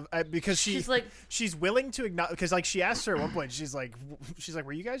 because she's like, she's willing to acknowledge, because like she asked her at one point, she's like,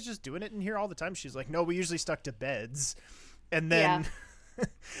 were you guys just doing it in here all the time? She's like, no, we usually stuck to beds. And then,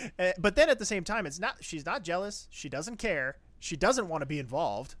 but then at the same time, she's not jealous. She doesn't care. She doesn't want to be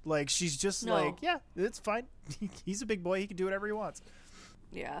involved. Like, she's just like, yeah, it's fine. He's a big boy. He can do whatever he wants.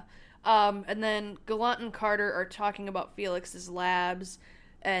 Yeah. And then Gallant and Carter are talking about Felix's labs,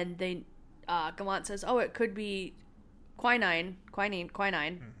 and Gallant says, oh, it could be quinine.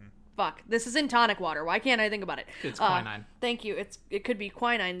 Mm-hmm. Fuck. This is in tonic water. Why can't I think about it? It's quinine. Thank you. It could be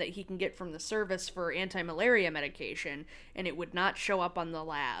quinine that he can get from the service for anti-malaria medication, and it would not show up on the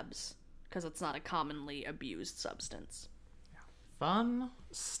labs because it's not a commonly abused substance. Fun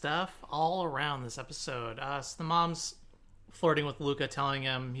stuff all around this episode. So the mom's flirting with Luca, telling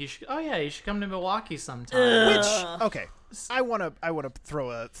him you should come to Milwaukee sometime. Which, okay, I want to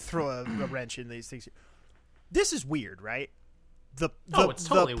throw a wrench in these things. This is weird, right? It's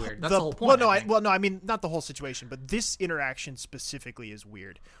totally weird. That's the whole point. I mean, not the whole situation, but this interaction specifically is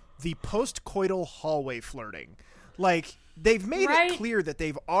weird. The post-coital hallway flirting, like, they've made it clear that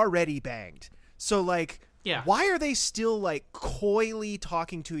they've already banged. So, like, why are they still, like, coyly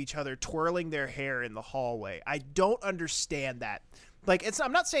talking to each other, twirling their hair in the hallway? I don't understand that. Like,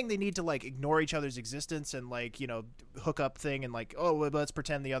 I'm not saying they need to, like, ignore each other's existence and, like, you know, hook up thing and, like, oh, well, let's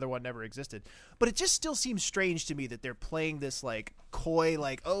pretend the other one never existed. But it just still seems strange to me that they're playing this, like, coy,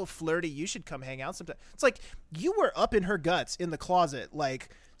 like, oh, flirty, you should come hang out sometime. It's like, you were up in her guts in the closet, like,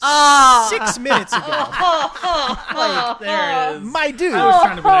 6 minutes ago. Like, there it is. My dude. I was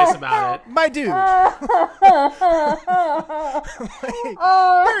trying to be nice about it. My dude.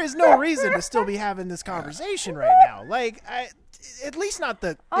 Like, there is no reason to still be having this conversation right now. Like, at least not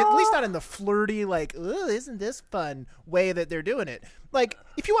in the flirty, like, ooh, isn't this fun way that they're doing it. Like,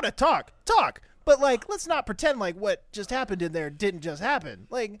 if you want to talk. But, like, let's not pretend like what just happened in there didn't just happen.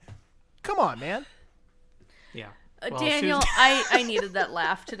 Like, come on, man. Yeah. Well, Daniel, I needed that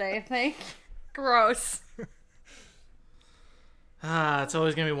laugh today, I think. Gross. It's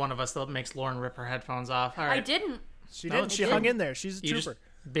always going to be one of us that makes Lauren rip her headphones off. All right. I didn't. She didn't. She hung in there. She's a trooper. You just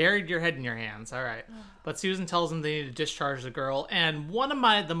buried your head in your hands. All right. But Susan tells them they need to discharge the girl. And one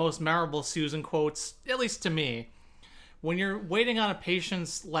of the most memorable Susan quotes, at least to me, when you're waiting on a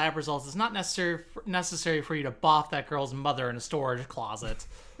patient's lab results, it's not necessary for you to boff that girl's mother in a storage closet.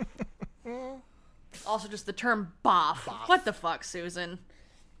 Also, just the term boff. What the fuck, Susan?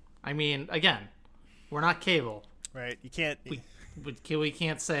 I mean, again, we're not cable. Right. You can't... We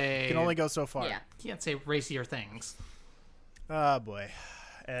can't say... You can only go so far. Yeah. Can't say racier things. Oh, boy.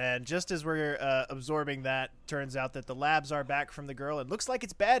 And just as we're absorbing that, turns out that the labs are back from the girl. It looks like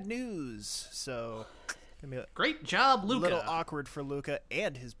it's bad news. So... Great job, Luca. A little awkward for Luca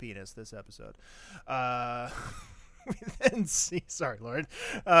and his penis this episode. We then see... Sorry, Lauren.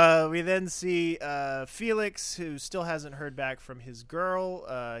 We then see Felix, who still hasn't heard back from his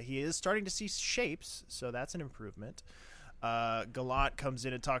girl. He is starting to see shapes, so that's an improvement. Gallant comes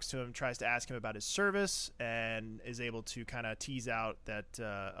in and talks to him, tries to ask him about his service, and is able to kind of tease out that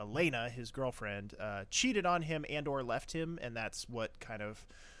Elena, his girlfriend, cheated on him and or left him, and that's what kind of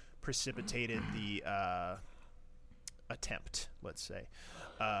precipitated the attempt, let's say.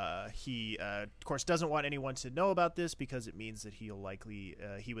 He, of course, doesn't want anyone to know about this because it means that he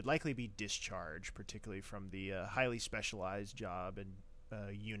would likely be discharged, particularly from the highly specialized job and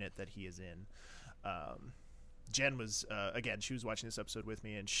unit that he is in. Jen was, again, she was watching this episode with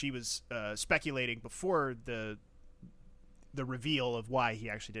me, and she was speculating before the reveal of why he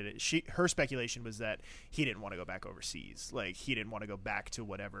actually did it. Her speculation was that he didn't want to go back overseas. Like, he didn't want to go back to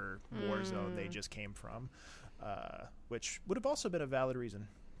whatever war zone they just came from, which would have also been a valid reason.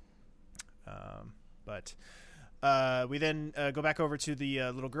 But we then go back over to the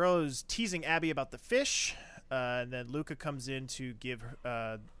little girl who's teasing Abby about the fish, and then Luca comes in to give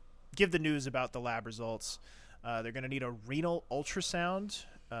the news about the lab results. They're going to need a renal ultrasound,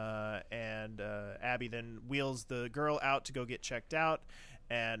 and Abby then wheels the girl out to go get checked out,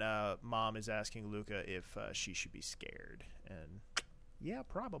 and Mom is asking Luca if she should be scared, and yeah,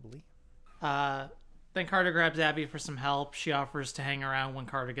 probably. Then Carter grabs Abby for some help. She offers to hang around when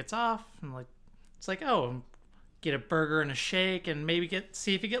Carter gets off, and it's like, oh, get a burger and a shake, and maybe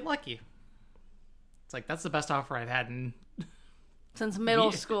see if you get lucky. It's like, that's the best offer I've had since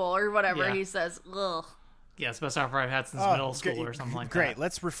middle school or whatever. He says, ugh. Yeah, it's the best offer I've had since middle school or something like that. Great.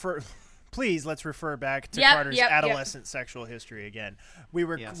 Let's please let's refer back to Yep, Carter's yep, adolescent sexual history again. We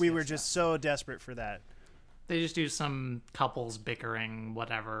were Yes, just so desperate for that. They just do some couples bickering,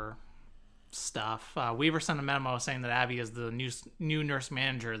 whatever stuff. Weaver sent a memo saying that Abby is the new nurse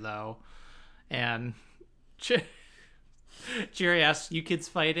manager, though, and Jerry asks, "You kids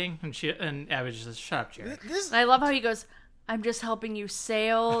fighting?" And Abby just says, "Shut up, Jerry." I love how he goes, "I'm just helping you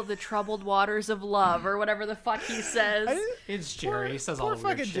sail the troubled waters of love," or whatever the fuck he says. It's Jerry. He says all Poor the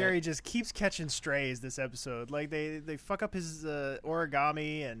weird fucking shit. Jerry just keeps catching strays this episode. Like they fuck up his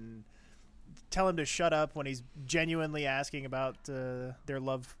origami and tell him to shut up when he's genuinely asking about their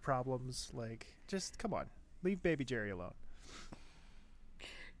love problems. Like, just come on, leave baby Jerry alone.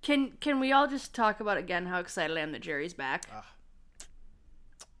 Can we all just talk about again how excited I am that Jerry's back?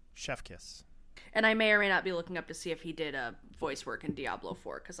 Chef kiss. And I may or may not be looking up to see if he did voice work in Diablo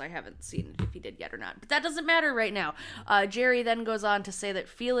 4, because I haven't seen if he did yet or not. But that doesn't matter right now. Jerry then goes on to say that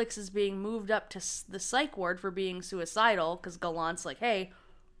Felix is being moved up to the psych ward for being suicidal, because Gallant's like, hey,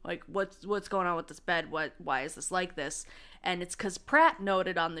 like, what's going on with this bed? Why is this like this? And it's because Pratt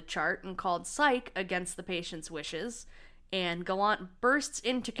noted on the chart and called psych against the patient's wishes. And Gallant bursts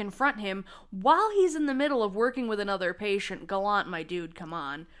in to confront him while he's in the middle of working with another patient. Gallant, my dude, come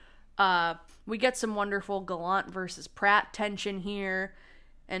on. We get some wonderful Gallant versus Pratt tension here.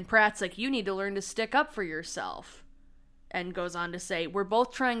 And Pratt's like, you need to learn to stick up for yourself. And goes on to say, we're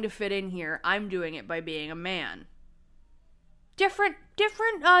both trying to fit in here. I'm doing it by being a man. Different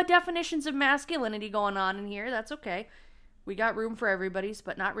definitions of masculinity going on in here. That's okay. We got room for everybody's,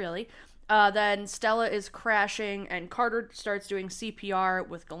 but not really. Then Stella is crashing, and Carter starts doing CPR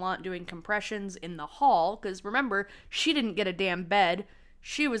with Gallant doing compressions in the hall. Because remember, she didn't get a damn bed.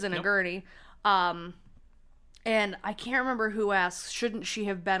 She was in a gurney. And I can't remember who asks, shouldn't she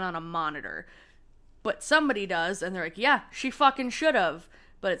have been on a monitor? But somebody does, and they're like, yeah, she fucking should have.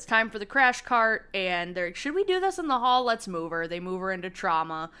 But it's time for the crash cart, and they're like, should we do this in the hall? Let's move her. They move her into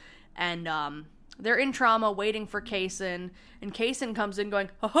trauma, and they're in trauma waiting for Kaysen, and Kaysen comes in going,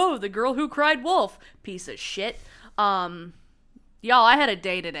 oh, the girl who cried wolf. Piece of shit. Y'all, I had a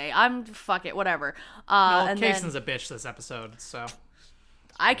day today. Fuck it, whatever. And Kaysen's a bitch this episode, so...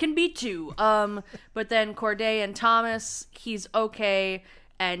 I can be too. But then Corday and Thomas, he's okay,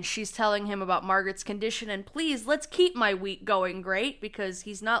 and she's telling him about Margaret's condition, and please, let's keep my week going great, because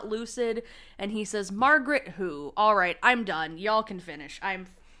he's not lucid, and he says, Margaret who? All right, I'm done. Y'all can finish. All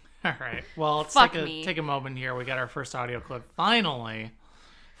right. Well, let's take a moment here. We got our first audio clip. Finally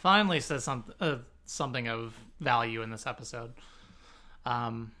says something of value in this episode.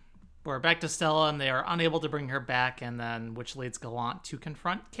 We're back to Stella, and they are unable to bring her back, and then which leads Gallant to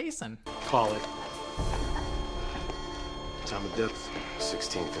confront Kaysen. Call it. Time of death,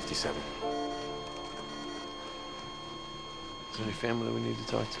 1657. Is there any family we need to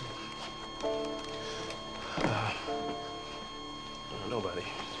talk to? Nobody.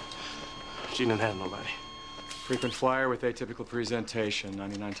 She didn't have nobody. Frequent flyer with atypical presentation.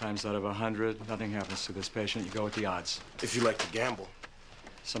 99 times out of 100, nothing happens to this patient. You go with the odds. If you like to gamble.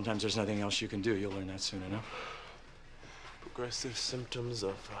 Sometimes there's nothing else you can do. You'll learn that soon enough. Progressive symptoms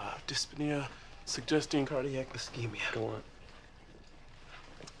of dyspnea suggesting cardiac ischemia. Go on.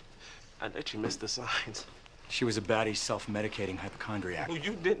 I bet you missed the signs. She was a batty, self-medicating hypochondriac. Who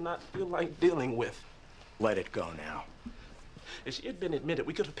you did not feel like dealing with. Let it go now. If she had been admitted,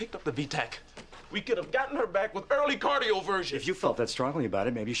 we could have picked up the VTAC. We could have gotten her back with early cardioversion. If you felt that strongly about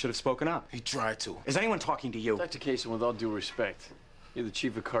it, maybe you should have spoken up. He tried to. Is anyone talking to you? Dr. Kaysen, with all due respect, you're the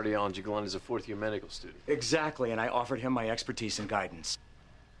chief of cardiology. Gallant is a fourth-year medical student. Exactly, and I offered him my expertise and guidance.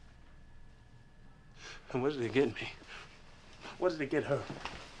 And what did it get me? What did it get her?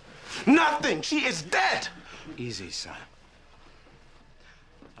 Nothing! She is dead! Easy, son.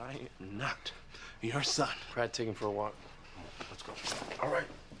 I am not your son. Pratt, take him for a walk. Let's go. All right.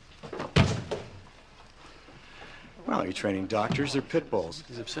 Well, are you training doctors or pit bulls?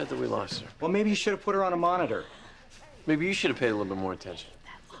 He's upset that we lost her. Well, maybe you should have put her on a monitor. Maybe you should have paid a little bit more attention.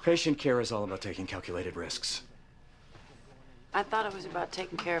 Patient care is all about taking calculated risks. I thought it was about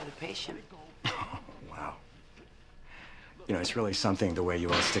taking care of the patient. Wow. You know, it's really something the way you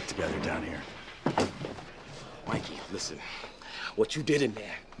all stick together down here. Mikey, listen. What you did in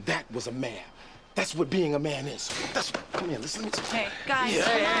there, that was a man. That's what being a man is. That's what, come here, listen. Hey, guys,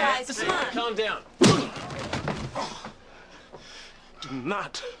 Hey, come on. calm down. Do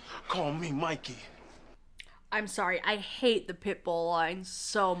not call me Mikey. I'm sorry, I hate the Pitbull line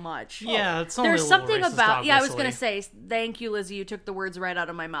so much. Yeah, it's only There's a little something racist, about I was obviously. gonna say thank you, Lizzie. You took the words right out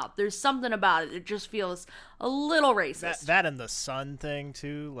of my mouth. There's something about it. It just feels a little racist. That and the sun thing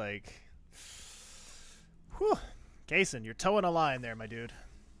too, like, whew, Kaysen, you're towing a line there, my dude.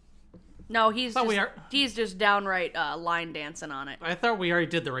 No, he's Thought just, he's just downright line dancing on it. I thought we already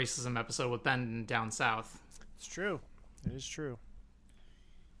did the racism episode with Ben down south. It's true. It is true.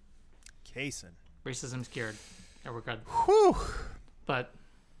 Kaysen. Racism's cured. Yeah, we're good. Whew. But,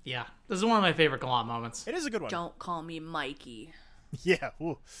 yeah. This is one of my favorite Gallant moments. It is a good one. Don't call me Mikey. Yeah.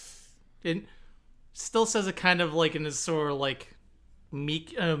 Ooh. It still says it kind of like in this sort of like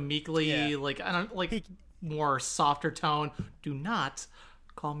meekly, like, I don't, like, more softer tone. Do not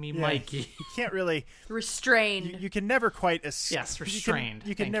call me Mikey. You can't really restrained. You can never quite escape. Yes, restrained.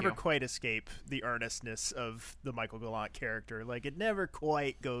 You can never quite escape the earnestness of the Michael Gallant character. Like, it never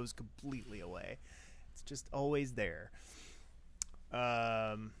quite goes completely away. It's just always there.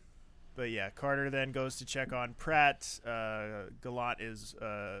 But yeah, Carter then goes to check on Pratt. Gallant is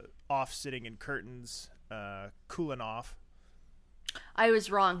off sitting in curtains, cooling off. I was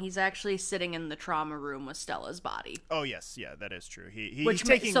wrong. He's actually sitting in the trauma room with Stella's body. Oh yes, yeah, that is true. He's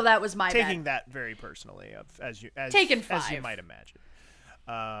taking, so that was my taking bad. that very personally, as you might imagine.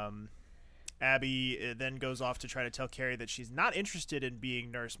 Abby then goes off to try to tell Carrie that she's not interested in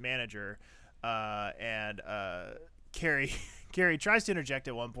being nurse manager, and Carrie tries to interject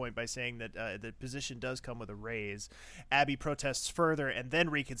at one point by saying that the position does come with a raise. Abby protests further and then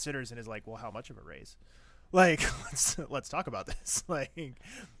reconsiders and is like, "Well, how much of a raise? Like, let's talk about this. Like,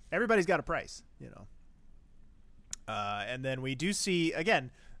 everybody's got a price, you know." And then we do see,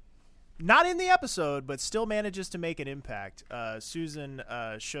 again, not in the episode, but still manages to make an impact. Susan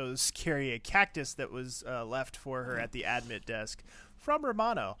shows Carrie a cactus that was left for her at the admit desk from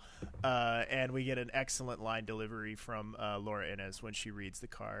Romano. And we get an excellent line delivery from Laura Innes when she reads the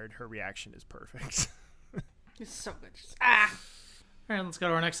card. Her reaction is perfect. It's so good. All right, let's go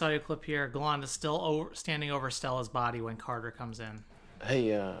to our next audio clip here. Gallant is still standing over Stella's body when Carter comes in.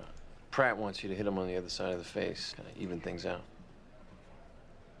 Hey, Pratt wants you to hit him on the other side of the face, kind of even things out.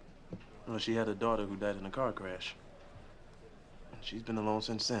 Well, she had a daughter who died in a car crash. She's been alone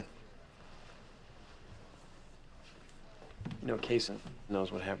since then. You know, Kaysen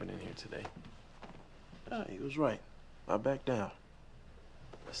knows what happened in here today. Ah, he was right. I backed down.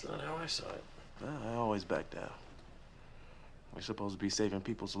 That's not how I saw it. I always back down. We're supposed to be saving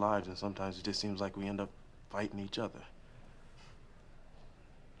people's lives, and sometimes it just seems like we end up fighting each other.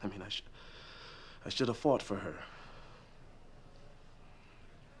 I mean, I should have fought for her.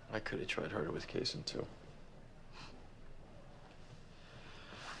 I could have tried harder with Kaysen, too.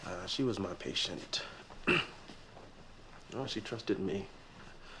 She was my patient. Oh, she trusted me.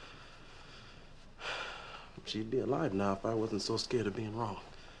 She'd be alive now if I wasn't so scared of being wrong.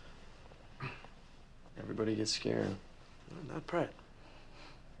 Everybody gets scared. Well, not Pratt.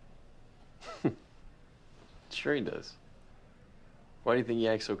 Sure he does. Why do you think he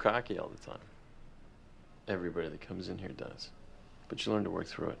acts so cocky all the time? Everybody that comes in here does. But you learn to work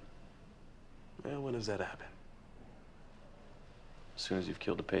through it. Well, when does that happen? As soon as you've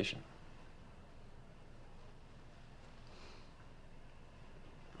killed a patient.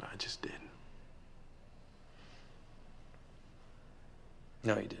 I just didn't.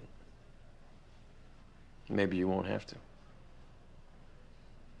 No, you didn't. Maybe you won't have to.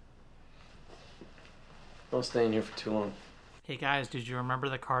 Don't stay in here for too long. Hey guys, did you remember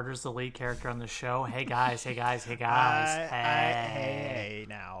that Carter's the lead character on the show? Hey guys, hey guys, hey guys. Hey,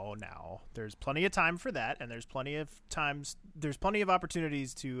 now. There's plenty of time for that, and there's plenty of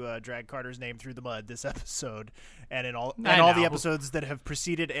opportunities to drag Carter's name through the mud this episode, and in all the episodes that have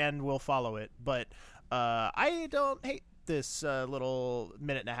preceded and will follow it. But I don't hate this little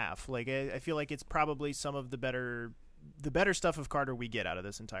minute and a half. Like, I feel like it's probably some of the better stuff of Carter we get out of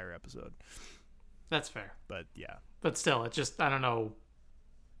this entire episode. That's fair. But yeah. But still, it just, I don't know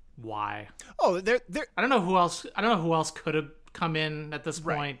why. Oh, they're I don't know who else could have come in at this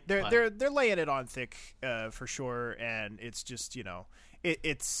point. They're laying it on thick for sure, and it's just, you know,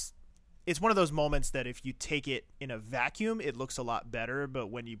 it's one of those moments that if you take it in a vacuum, it looks a lot better, but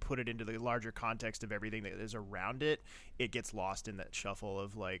when you put it into the larger context of everything that is around it, it gets lost in that shuffle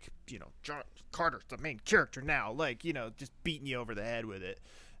of, like, you know, John Carter's the main character now, like, you know, just beating you over the head with it.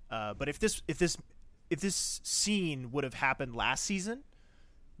 But if this scene would have happened last season,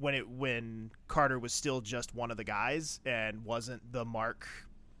 when Carter was still just one of the guys and wasn't the Mark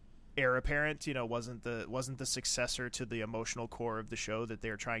heir apparent, you know, wasn't the successor to the emotional core of the show that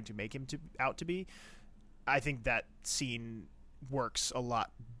they're trying to make him out to be, I think that scene works a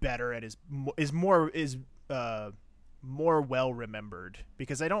lot better and is more well remembered,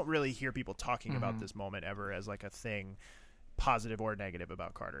 because I don't really hear people talking about this moment ever as like a thing, positive or negative,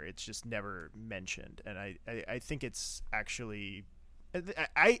 about Carter. It's just never mentioned, and I think it's actually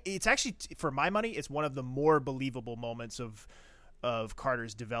for my money, it's one of the more believable moments of of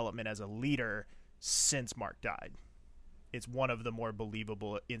Carter's development as a leader since Mark died. It's one of the more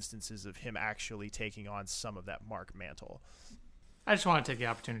believable instances of him actually taking on some of that Mark mantle. I just want to take the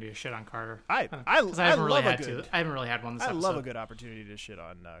opportunity to shit on Carter. I haven't really had one this episode. I love a good opportunity to shit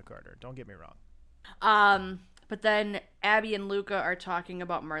on Carter. Don't get me wrong. But then Abby and Luca are talking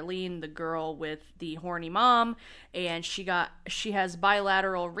about Marlene, the girl with the horny mom, and she has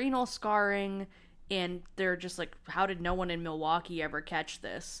bilateral renal scarring, and they're just like, how did no one in Milwaukee ever catch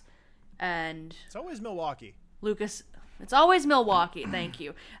this? And it's always Milwaukee. It's always Milwaukee, thank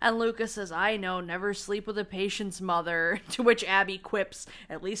you. And Lucas says, I know, never sleep with a patient's mother, to which Abby quips,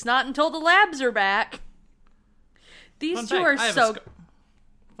 at least not until the labs are back. These two are so...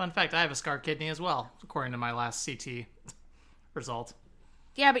 Fun fact, I have a scar kidney as well, according to my last CT result.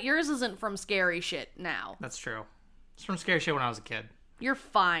 Yeah, but yours isn't from scary shit now. That's true. It's from scary shit when I was a kid. You're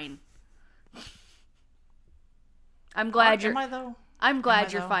fine. I'm glad you're... Am I, though? I'm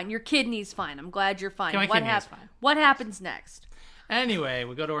glad you're fine. Your kidney's fine. I'm glad you're fine. My kidney is fine. What happens next? Anyway,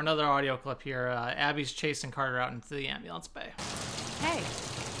 we go to another audio clip here. Abby's chasing Carter out into the ambulance bay. Hey.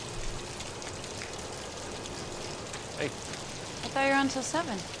 Hey. I thought you were on till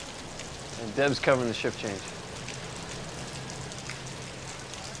 7. And Deb's covering the shift change.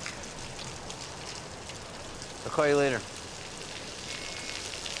 I'll call you later.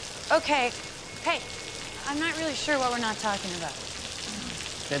 Okay. Hey, I'm not really sure what we're not talking about.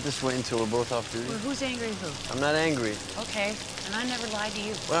 Can't this wait until we're both off duty? Well, who's angry who? I'm not angry. Okay, and I never lied to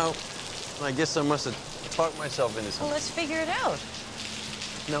you. Well, I guess I must have talked myself into something. Well, let's figure it out.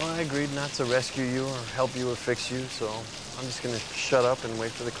 No, I agreed not to rescue you or help you or fix you, so I'm just gonna shut up and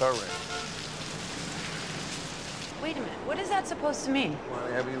wait for the car wreck. Wait a minute, what is that supposed to mean?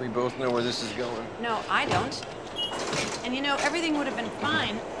 Well, Abby, we both know where this is going. No, I don't. And you know, everything would have been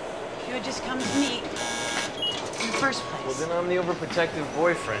fine if you had just come to me in the first place. Well, then I'm the overprotective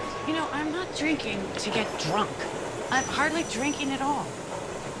boyfriend. You know, I'm not drinking to get drunk. I'm hardly drinking at all.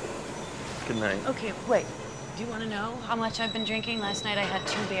 Good night. Okay, wait. Do you want to know how much I've been drinking? Last night I had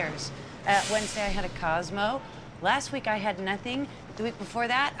 2 beers. Wednesday I had a Cosmo. Last week I had nothing. The week before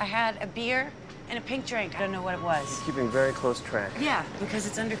that I had a beer and a pink drink. I don't know what it was. You're keeping very close track. Yeah, because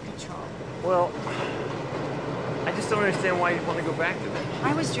it's under control. Well, I just don't understand why you want to go back to that.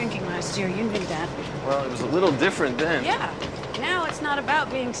 I was drinking last year. You knew that. Well, it was a little different then. Yeah. Now it's not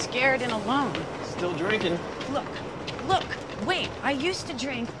about being scared and alone. Still drinking. Look, wait. I used to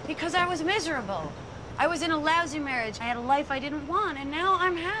drink because I was miserable. I was in a lousy marriage. I had a life I didn't want, and now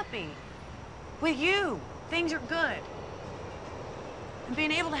I'm happy. With you, things are good. And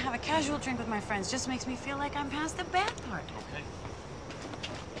being able to have a casual drink with my friends just makes me feel like I'm past the bad part. Okay.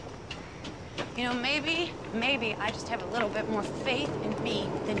 You know, maybe I just have a little bit more faith in me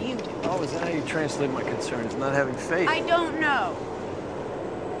than you do. Oh, is that how you translate my concerns? Not having faith? I don't know.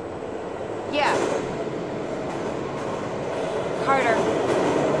 Yeah. Carter.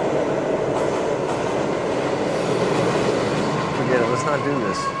 Forget it. Let's not do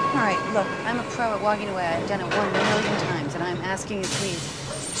this. All right, look, I'm a pro at walking away. I've done it 1,000,000 times, and I'm asking you,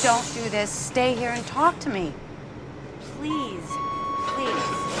 please, don't do this. Stay here and talk to me. Please.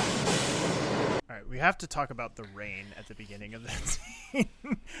 All right, we have to talk about the rain at the beginning of that scene.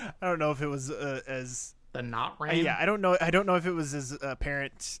 I don't know if it was as the not rain. Yeah, I don't know if it was as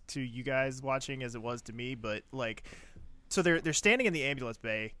apparent to you guys watching as it was to me, but like, so they're standing in the ambulance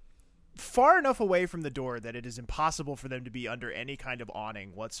bay, far enough away from the door that it is impossible for them to be under any kind of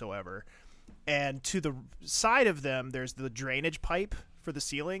awning whatsoever. And to the side of them, there's the drainage pipe for the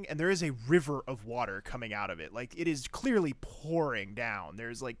ceiling, and there is a river of water coming out of it. Like, it is clearly pouring down.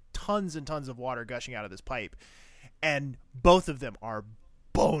 There's like tons and tons of water gushing out of this pipe, and both of them are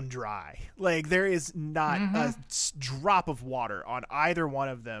bone dry. Like, there is not a drop of water on either one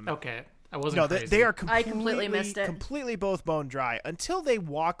of them. Okay. I wasn't crazy. They are I completely missed it. Completely both bone dry until they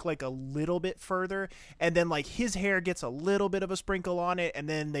walk like a little bit further, and then like his hair gets a little bit of a sprinkle on it, and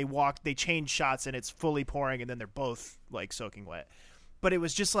then they change shots and it's fully pouring, and then they're both like soaking wet. But it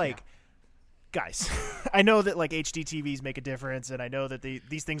was just like, guys, I know that like HD TVs make a difference, and I know that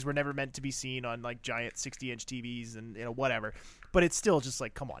these things were never meant to be seen on like giant 60-inch TVs and whatever. But it's still just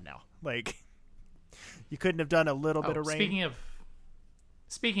like, come on now, like you couldn't have done a little bit of rain.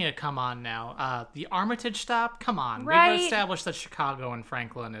 Speaking of come on now, the Armitage stop, come on. Right. We've established that Chicago and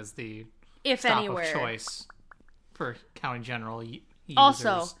Franklin is the stop anywhere of choice for county general users.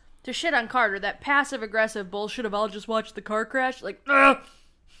 Also, to shit on Carter, that passive-aggressive bullshit of I'll just watch the car crash, like, ugh!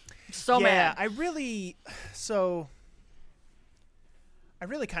 So mad. I really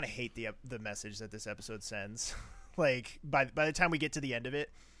kind of hate the message that this episode sends. Like, by the time we get to the end of it,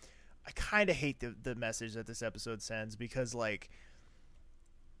 I kind of hate the message that this episode sends, because like,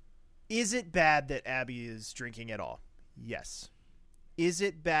 Is it bad that Abby is drinking at all? Yes. Is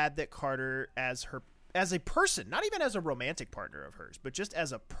it bad that Carter, as a person, not even as a romantic partner of hers, but just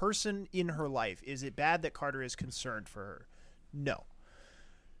as a person in her life, is it bad that Carter is concerned for her? No.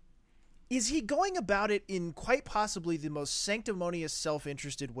 Is he going about it in quite possibly the most sanctimonious,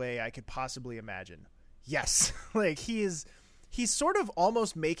 self-interested way I could possibly imagine? Yes. Like, he's sort of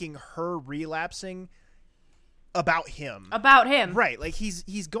almost making her relapsing about him. Right. Like,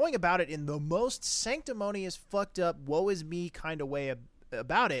 he's going about it in the most sanctimonious, fucked up, woe is me kind of way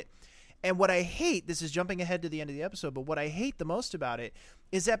about it. And what I hate, this is jumping ahead to the end of the episode, but what I hate the most about it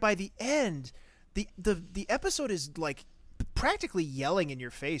is that by the end, the episode is like practically yelling in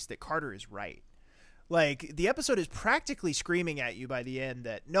your face that Carter is right. Like, the episode is practically screaming at you by the end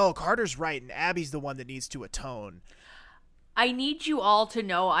that, no, Carter's right and Abby's the one that needs to atone. I need you all to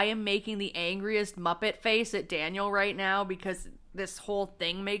know I am making the angriest Muppet face at Daniel right now because this whole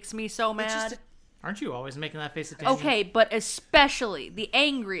thing makes me so mad. Aren't you always making that face at Daniel? Okay, but especially the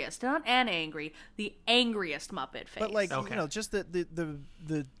angriest, not an angry, the angriest Muppet face. But, like, you know, just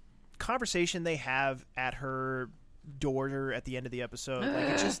the conversation they have at her door at the end of the episode, like,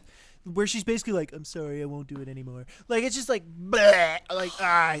 it's just where she's basically like, I'm sorry, I won't do it anymore. Like, it's just like, bleh,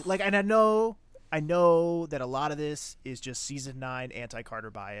 like, and I know that a lot of this is just season 9 anti-Carter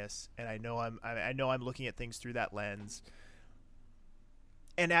bias, and I know I'm looking at things through that lens.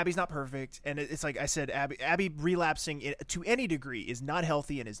 And Abby's not perfect, and it's like I said, Abby relapsing to any degree is not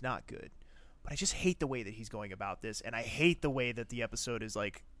healthy and is not good. But I just hate the way that he's going about this, and I hate the way that the episode is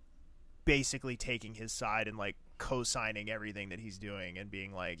like basically taking his side and like co-signing everything that he's doing and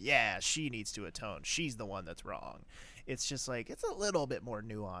being like, yeah, she needs to atone. She's the one that's wrong. It's just like, it's a little bit more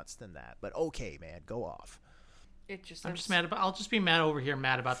nuanced than that. But okay, man, go off. I'm just mad about. I'll just be mad over here.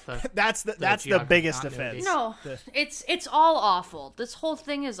 Mad about the. that's the biggest offense. No, it's all awful. This whole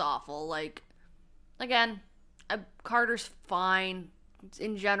thing is awful. Like, again, Carter's fine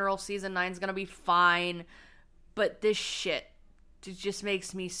in general. Season 9's gonna be fine, but this shit just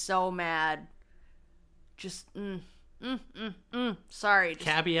makes me so mad. Just sorry.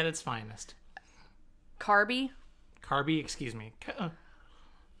 Cabby at its finest. Carby, excuse me.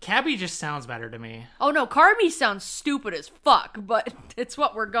 Cabby just sounds better to me. Oh no, Carby sounds stupid as fuck, but it's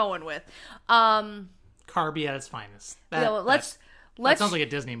what we're going with. Carby at its finest. That sounds like a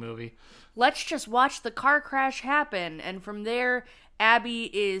Disney movie. Let's just watch the car crash happen, and from there,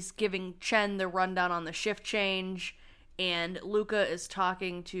 Abby is giving Chen the rundown on the shift change, and Luca is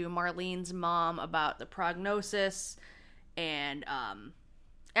talking to Marlene's mom about the prognosis, and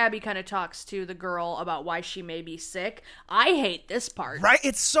Abby kind of talks to the girl about why she may be sick. I hate this part. Right?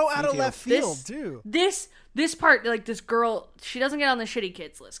 It's so out of left field, too. This part, like, this girl, she doesn't get on the shitty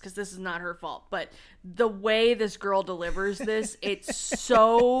kids list because this is not her fault. But the way this girl delivers this, it's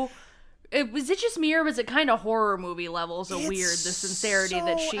so... Was it just me, or was it kind of horror movie levels of weird, the sincerity so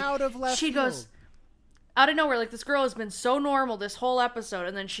that she... out of left she field. Goes... Out of nowhere, like, this girl has been so normal this whole episode,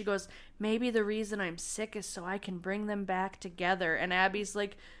 and then she goes, maybe the reason I'm sick is so I can bring them back together. And Abby's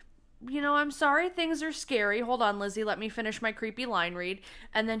like, you know, I'm sorry things are scary. Hold on, Lizzie, let me finish my creepy line read.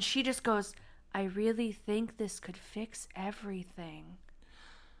 And then she just goes, I really think this could fix everything.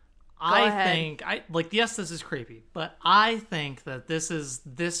 Yes, this is creepy, but I think that this is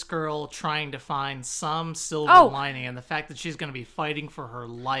this girl trying to find some silver lining in the fact that she's going to be fighting for her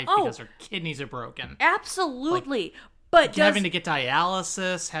life because her kidneys are broken. Absolutely. But having to get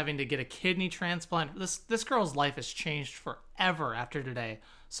dialysis, having to get a kidney transplant, this girl's life has changed forever after today.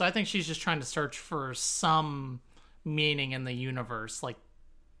 So I think she's just trying to search for some meaning in the universe,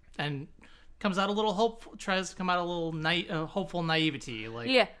 and comes out a little hopeful, tries to come out a little hopeful naivety,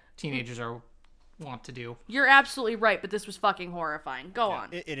 teenagers want to do. You're absolutely right, but this was fucking horrifying. Go on.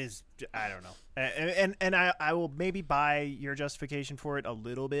 It is. I don't know, and I will maybe buy your justification for it a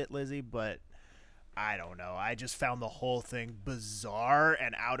little bit, Lizzie, but I don't know. I just found the whole thing bizarre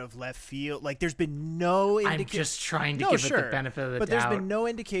and out of left field. Like, there's been no indication. I'm just trying to give it the benefit of the doubt. But there's been no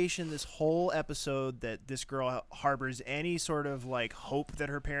indication this whole episode that this girl harbors any sort of, like, hope that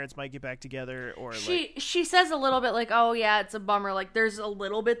her parents might get back together. Or she says a little bit like, oh, yeah, it's a bummer. Like, there's a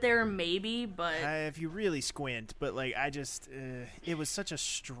little bit there, maybe, but... if you really squint. But, like, I just... it was such a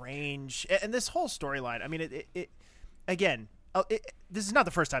strange... And this whole storyline, I mean, it again... this is not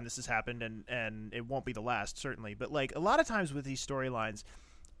the first time this has happened, and it won't be the last, certainly. But, like, a lot of times with these storylines,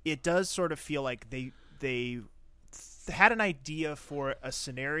 it does sort of feel like they had an idea for a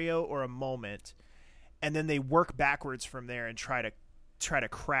scenario or a moment, and then they work backwards from there and try to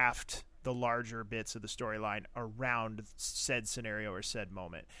craft the larger bits of the storyline around said scenario or said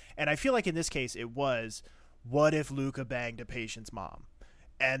moment. And I feel like in this case, it was, what if Luca banged a patient's mom?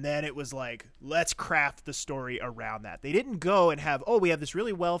 And then it was like, let's craft the story around that. They didn't go and have, we have this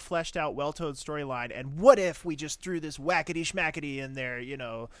really well fleshed out, well-told storyline, and what if we just threw this whackety schmackety in there, you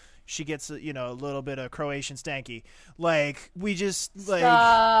know, she gets, you know, a little bit of Croatian stanky. Like, we just, like...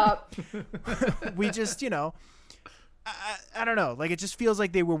 Stop. we just, you know... I don't know. Like, it just feels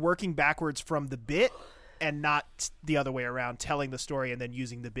like they were working backwards from the bit and not the other way around, telling the story and then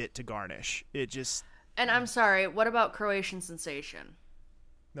using the bit to garnish. It just... And I'm sorry, what about Croatian Sensation?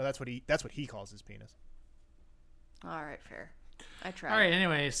 No, that's what he calls his penis. All right, fair. I tried. All right,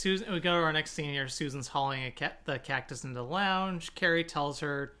 anyway, Susan. We go to our next scene here. Susan's hauling the cactus into the lounge. Carrie tells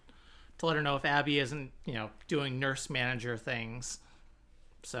her to let her know if Abby isn't, you know, doing nurse manager things.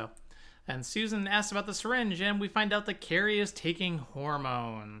 So, and Susan asks about the syringe, and we find out that Carrie is taking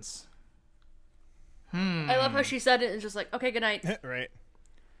hormones. I love how she said it and just like, okay, good night. Right.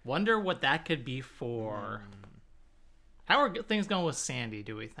 Wonder what that could be for. How are things going with Sandy,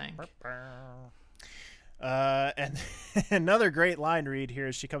 do we think? And another great line read here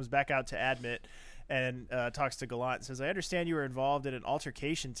as she comes back out to Admit and talks to Gallant and says, I understand you were involved in an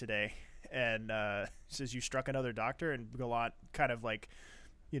altercation today. And says, you struck another doctor? And Gallant kind of like,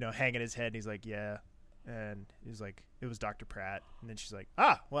 you know, hanging his head. And he's like, yeah. And he's like, it was Dr. Pratt. And then she's like,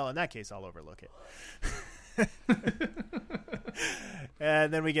 well, in that case, I'll overlook it.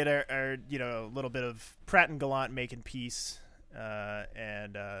 And then we get our you know, little bit of Pratt and Gallant making peace,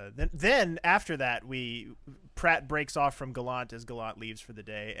 and then after that Pratt breaks off from Gallant as Gallant leaves for the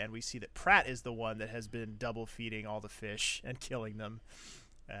day, and we see that Pratt is the one that has been double feeding all the fish and killing them,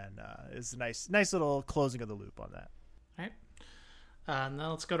 and it's a nice little closing of the loop on that. All right.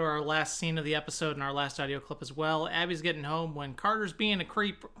 Now let's go to our last scene of the episode and our last audio clip as well. Abby's getting home when Carter's being a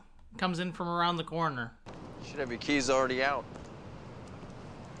creep comes in from around the corner. You should have your keys already out.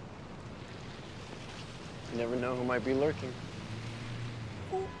 You never know who might be lurking.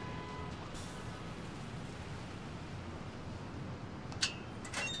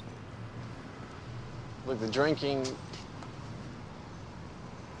 Look, the drinking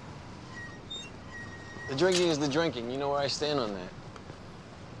is the drinking. You know where I stand on that.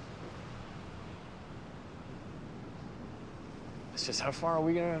 It's just how far are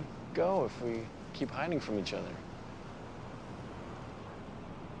we gonna go if we keep hiding from each other?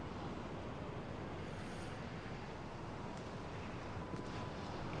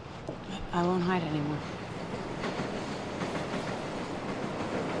 I won't hide anymore.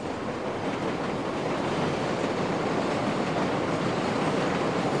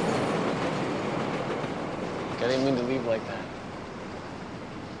 I didn't mean to leave like that.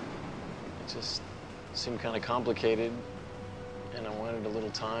 It just seemed kind of complicated, and I wanted a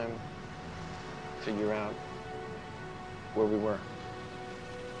little time to figure out where we were.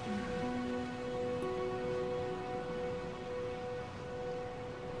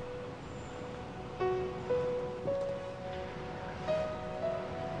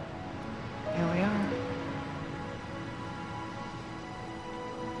 Here we are.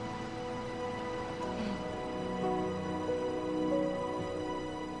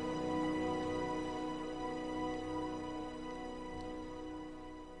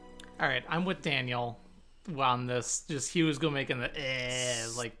 All right, I'm with Daniel on this. Just he was going making the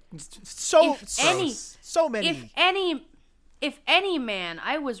like So many. If any man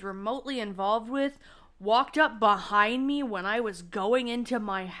I was remotely involved with walked up behind me when I was going into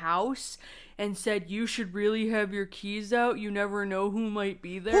my house and said, "You should really have your keys out. You never know who might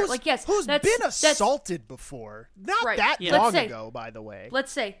be there." Who's been assaulted before? Not right. that long ago, by the way.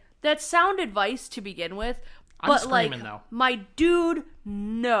 Let's say that's sound advice to begin with. I'm but screaming, like, though. my dude,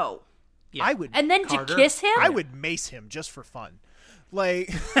 no. Yeah. I would, and then Carter, to kiss him, I would mace him just for fun,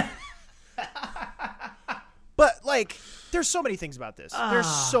 like. But like, there's so many things about this. There's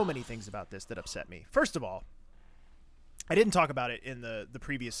so many things about this that upset me. First of all, I didn't talk about it in the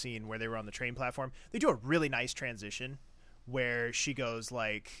previous scene where they were on the train platform. They do a really nice transition where she goes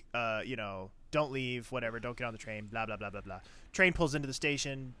like, you know, don't leave, whatever, don't get on the train, blah blah blah blah blah. Train pulls into the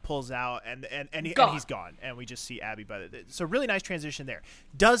station, pulls out, and he's gone, and we just see Abby. So really nice transition there.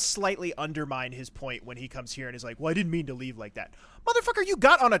 Does slightly undermine his point when he comes here and is like, "Well, I didn't mean to leave like that, motherfucker. You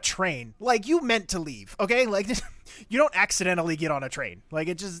got on a train, like you meant to leave, okay? Like you don't accidentally get on a train, like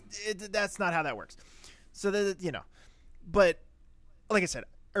that's not how that works." So you know, but like I said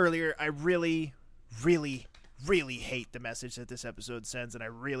earlier, I really, really, really hate the message that this episode sends, and I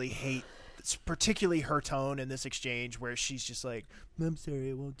really hate. It's particularly her tone in this exchange where she's just like, "I'm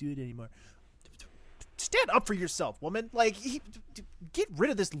sorry, I won't do it anymore." Stand up for yourself, woman. Like, get rid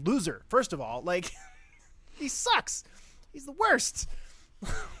of this loser, first of all. Like, he sucks. He's the worst.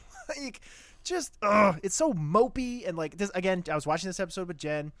 Like, just it's so mopey and like this again. I was watching this episode with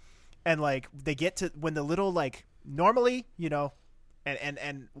Jen, and like they get to when the little like normally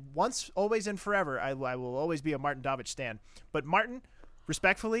and once, always, and forever, I will always be a Martin Dovich stan. But Martin,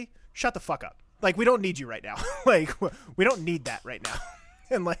 respectfully, shut the fuck up. Like we don't need you right now. Like we don't need that right now.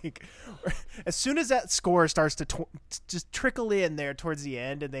 And like, as soon as that score starts to just trickle in there towards the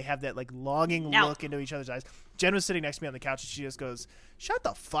end, and they have that like longing look into each other's eyes, Jen was sitting next to me on the couch, and she just goes, "Shut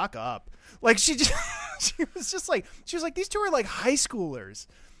the fuck up!" Like she was like, these two are like high schoolers.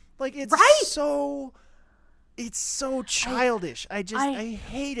 Like it's so childish. I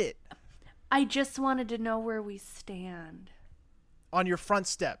hate it. I just wanted to know where we stand. On your front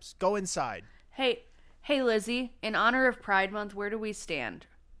steps, go inside. Hey, Lizzie, in honor of Pride Month, where do we stand?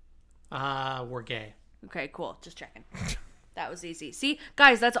 We're gay. Okay, cool. Just checking. That was easy. See,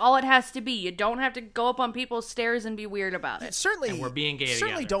 guys, that's all it has to be. You don't have to go up on people's stairs and be weird about it. Certainly, and we're being gay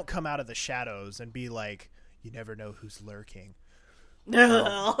certainly together. Don't come out of the shadows and be like, you never know who's lurking.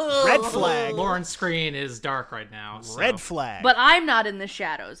 Red flag. Lauren's screen is dark right now. So. Red flag. But I'm not in the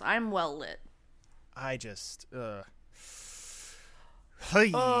shadows. I'm well lit. I just...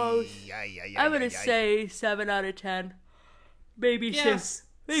 I'm gonna say 7 out of 10, maybe 6,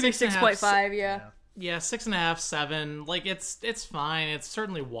 maybe 6.5. Yeah, 6.5, 7. Like it's fine. It's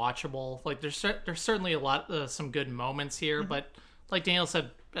certainly watchable. Like there's certainly a lot some good moments here, but like Daniel said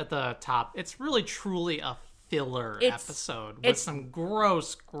at the top, it's really truly a filler episode with some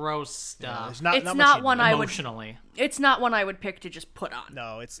gross stuff. Yeah, it's not one emotionally. It's not one I would pick to just put on.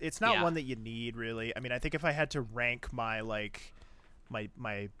 No, it's not one that you need really. I mean, I think if I had to rank my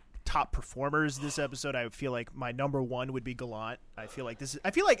my top performers this episode, I feel like my number one would be Gallant. I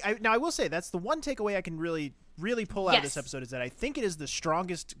will say that's the one takeaway I can really pull out of this episode, is that I think it is the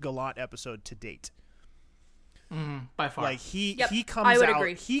strongest Gallant episode to date. By far. Like he comes I would out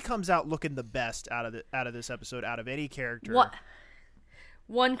agree. He comes out looking the best out of this episode, out of any character. What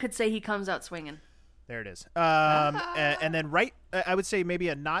one could say, he comes out swinging. There it is. And then I would say maybe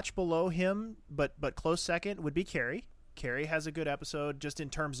a notch below him, but close second would be Carrie. Carrie has a good episode just in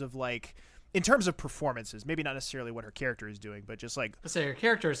terms of performances, maybe not necessarily what her character is doing, but just like her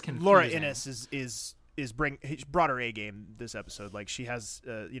character is confusing. Laura Innes brought her A game this episode. Like she has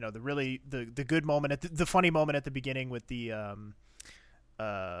the good moment the funny moment at the beginning with the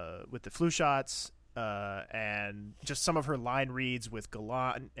flu shots, and just some of her line reads with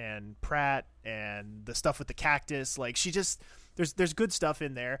Gallant and Pratt, and the stuff with the cactus. Like she just there's good stuff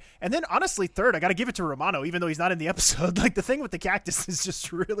in there. And then honestly, third, I got to give it to Romano, even though he's not in the episode. Like the thing with the cactus is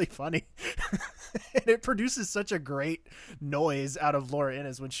just really funny. And it produces such a great noise out of Laura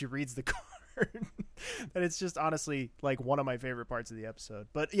Innes when she reads the card. And it's just honestly like one of my favorite parts of the episode.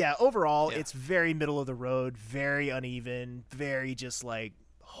 But yeah, overall, it's very middle of the road, very uneven, very just like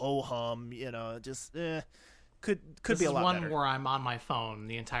ho hum, just could be a lot better. This is one where I'm on my phone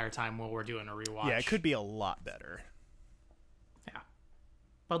the entire time while we're doing a rewatch. Yeah, it could be a lot better. Yeah.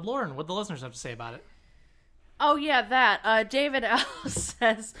 But Lauren, what do the listeners have to say about it? Oh yeah, that. David L.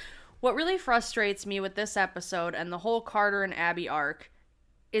 says, what really frustrates me with this episode and the whole Carter and Abby arc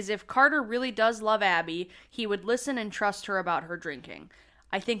is if Carter really does love Abby, he would listen and trust her about her drinking.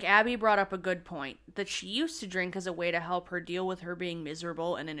 I think Abby brought up a good point, that she used to drink as a way to help her deal with her being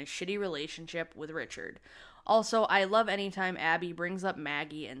miserable and in a shitty relationship with Richard. Also, I love anytime Abby brings up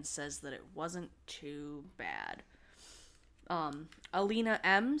Maggie and says that it wasn't too bad. Alina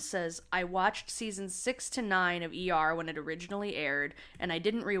M. says, I watched seasons 6 to 9 of ER when it originally aired, and I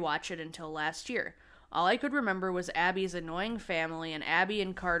didn't rewatch it until last year. All I could remember was Abby's annoying family and Abby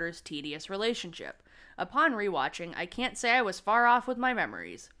and Carter's tedious relationship. Upon rewatching, I can't say I was far off with my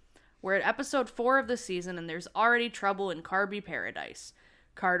memories. We're at episode 4 of the season, and there's already trouble in Carby Paradise.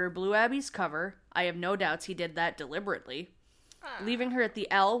 Carter blew Abby's cover. I have no doubts he did that deliberately. Leaving her at the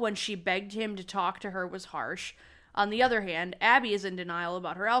L when she begged him to talk to her was harsh. On the other hand, Abby is in denial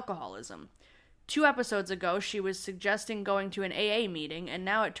about her alcoholism. 2 episodes ago, she was suggesting going to an AA meeting, and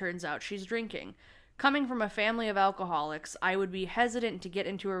now it turns out she's drinking. Coming from a family of alcoholics, I would be hesitant to get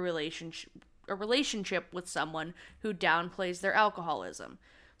into a relationship with someone who downplays their alcoholism.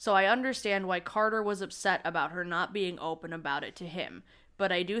 So I understand why Carter was upset about her not being open about it to him,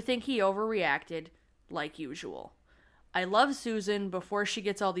 but I do think he overreacted, like usual. I love Susan before she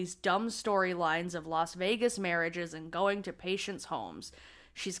gets all these dumb storylines of Las Vegas marriages and going to patients' homes.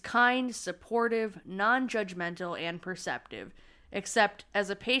 She's kind, supportive, non-judgmental, and perceptive. Except, as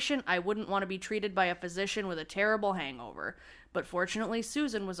a patient, I wouldn't want to be treated by a physician with a terrible hangover. But fortunately,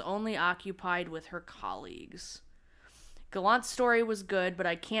 Susan was only occupied with her colleagues. Gallant's story was good, but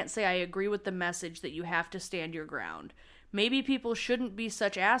I can't say I agree with the message that you have to stand your ground. Maybe people shouldn't be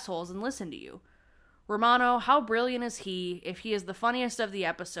such assholes and listen to you. Romano, how brilliant is he if he is the funniest of the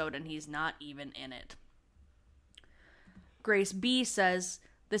episode and he's not even in it? Grace B says,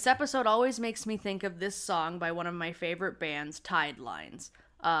 this episode always makes me think of this song by one of my favorite bands, Tide Lines.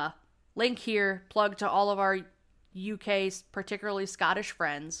 Link here, plug to all of our UK, particularly Scottish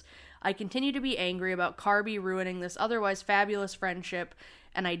friends. I continue to be angry about Carby ruining this otherwise fabulous friendship,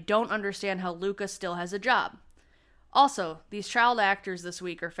 and I don't understand how Luca still has a job. Also, these child actors this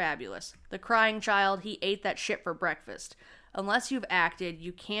week are fabulous. The crying child, he ate that shit for breakfast. Unless you've acted,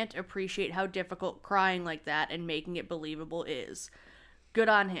 you can't appreciate how difficult crying like that and making it believable is. Good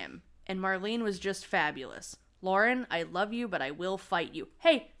on him. And Marlene was just fabulous. Lauren, I love you, but I will fight you.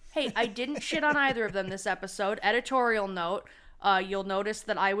 Hey, I didn't shit on either of them this episode. Editorial note, you'll notice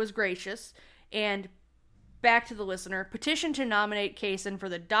that I was gracious. And back to the listener, petition to nominate Kaysen for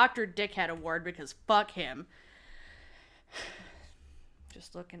the Dr. Dickhead Award because fuck him.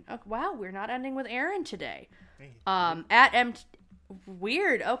 Just looking. Oh, wow, we're not ending with Aaron today.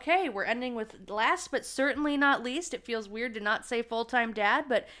 Weird. Okay, we're ending with last but certainly not least. It feels weird to not say full-time dad,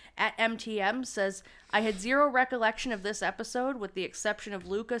 but at MTM says, I had zero recollection of this episode with the exception of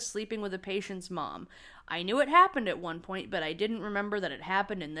Luca sleeping with a patient's mom. I knew it happened at one point, but I didn't remember that it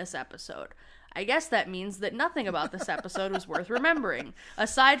happened in this episode. I guess that means that nothing about this episode was worth remembering,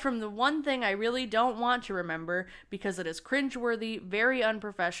 aside from the one thing I really don't want to remember because it is cringeworthy, very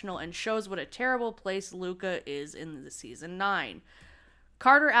unprofessional, and shows what a terrible place Luca is in the season 9.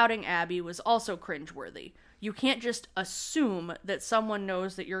 Carter outing Abby was also cringeworthy. You can't just assume that someone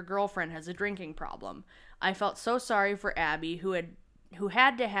knows that your girlfriend has a drinking problem. I felt so sorry for Abby, who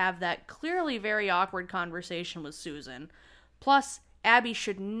had to have that clearly very awkward conversation with Susan. Plus, Abby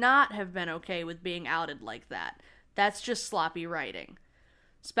should not have been okay with being outed like that. That's just sloppy writing.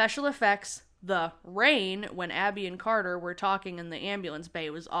 Special effects, the rain when Abby and Carter were talking in the ambulance bay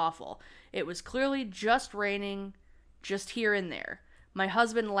was awful. It was clearly just raining, just here and there. My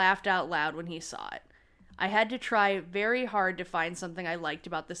husband laughed out loud when he saw it. I had to try very hard to find something I liked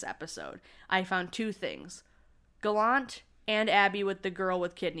about this episode. I found 2 things. Gallant and Abby with the girl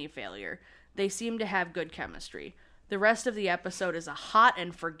with kidney failure. They seem to have good chemistry. The rest of the episode is a hot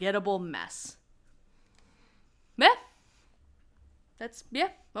and forgettable mess. Meh.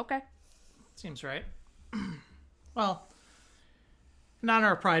 Okay. Seems right. Well, in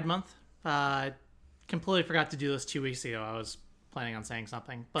honor of Pride Month, I completely forgot to do this 2 weeks ago. I was planning on saying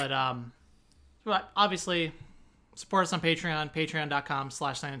something. But obviously, support us on Patreon,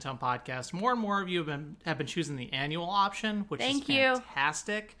 patreon.com/Sign-In-Tone Podcast. More and more of you have been choosing the annual option, which is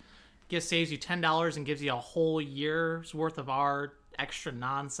fantastic. It saves you $10 and gives you a whole year's worth of art, extra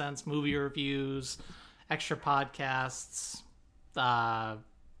nonsense, movie reviews, extra podcasts,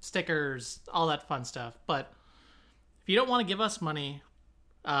 stickers, all that fun stuff. But if you don't want to give us money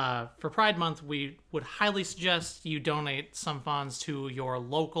for Pride Month, we would highly suggest you donate some funds to your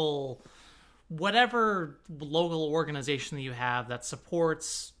whatever local organization that you have that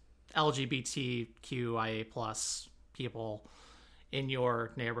supports LGBTQIA+ people in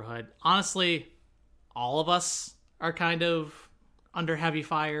your neighborhood. Honestly, all of us are kind of under heavy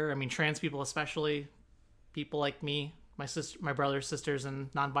fire. I mean, trans people especially, people like me, my brothers, sisters, and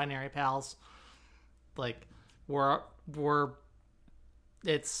non-binary pals. Like,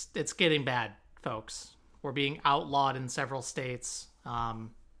 it's getting bad, folks. We're being outlawed in several states. I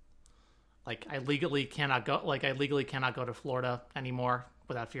legally cannot go to Florida anymore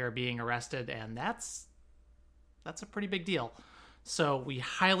without fear of being arrested, and that's a pretty big deal. So we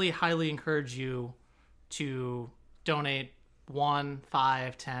highly, highly encourage you to donate $1,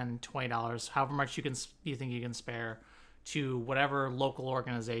 $5, $10, $20, however much you think you can spare, to whatever local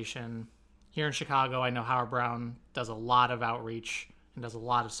organization. Here in Chicago, I know Howard Brown does a lot of outreach and does a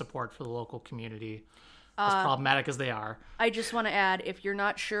lot of support for the local community, as problematic as they are. I just want to add, if you're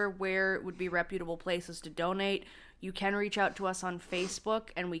not sure where would be reputable places to donate, you can reach out to us on Facebook,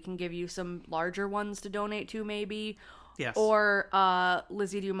 and we can give you some larger ones to donate to, maybe. Yes. Or,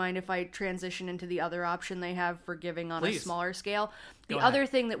 Lizzie, do you mind if I transition into the other option they have for giving on a smaller scale? The other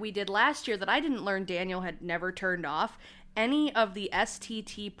thing that we did last year that I didn't learn Daniel had never turned off, any of the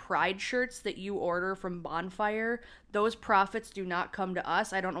STT Pride shirts that you order from Bonfire, those profits do not come to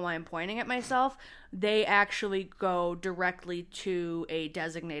us. I don't know why I'm pointing at myself. They actually go directly to a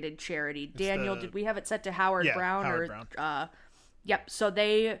designated charity. Daniel, did we have it set to Howard Brown? Howard Brown. Yep. So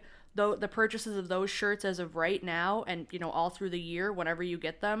the purchases of those shirts as of right now, and all through the year, whenever you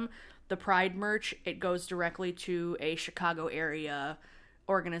get them, the Pride merch, it goes directly to a Chicago area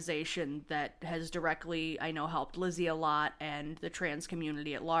organization that has directly, I know, helped Lizzie a lot and the trans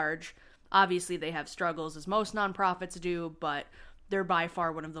community at large. Obviously, they have struggles, as most nonprofits do, but they're by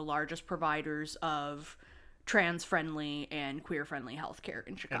far one of the largest providers of trans-friendly and queer-friendly healthcare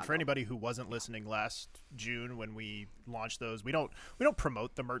in Chicago. And for anybody who wasn't listening last June when we launched those, we don't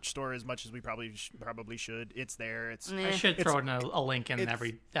promote the merch store as much as we probably should. It's there. I should throw in a link in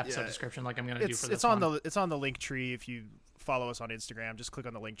every episode description, like I'm going to do for this one. It's on the link tree. If you follow us on Instagram, just click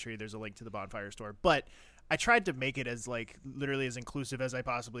on the link tree. There's a link to the Bonfire store. But I tried to make it as like literally as inclusive as I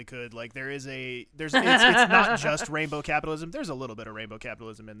possibly could. Like it's not just rainbow capitalism. There's a little bit of rainbow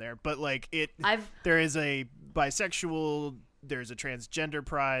capitalism in there, but like there is a bisexual, there's a transgender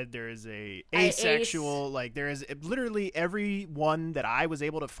pride, there is a asexual, like there is literally every one that I was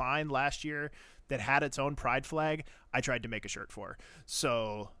able to find last year that had its own pride flag, I tried to make a shirt for.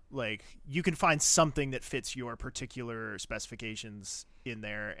 So like you can find something that fits your particular specifications in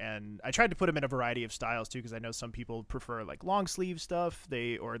there, and I tried to put them in a variety of styles too, because I know some people prefer like long sleeve stuff,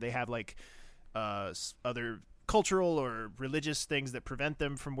 they have like other cultural or religious things that prevent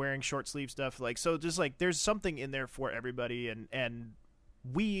them from wearing short sleeve stuff, like, so just like there's something in there for everybody, and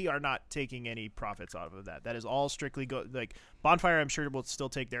we are not taking any profits out of that. That is all strictly like Bonfire, I'm sure will still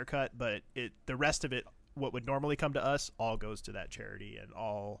take their cut, but the rest of it, what would normally come to us, all goes to that charity and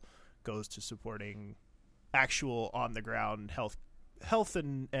all goes to supporting actual on the ground health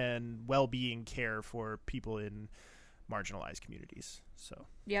and well-being care for people in marginalized communities. So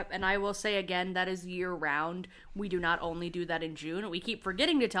yep, and I will say again, that is year round. We do not only do that in June. We keep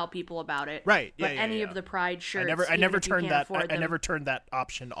forgetting to tell people about it. Right. But any of the Pride shirts, I never turned that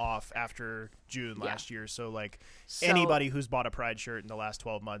option off after June last year. So like anybody who's bought a Pride shirt in the last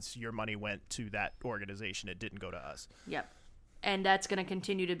 12 months, your money went to that organization. It didn't go to us. Yep. And that's going to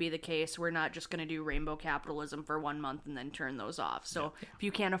continue to be the case. We're not just going to do rainbow capitalism for 1 month and then turn those off. So if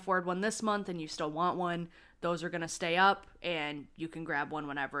you can't afford one this month and you still want one, those are going to stay up, and you can grab one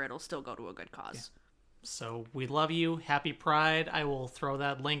whenever. It'll still go to a good cause. Yeah. So we love you. Happy Pride. I will throw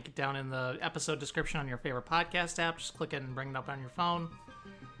that link down in the episode description on your favorite podcast app. Just click it and bring it up on your phone.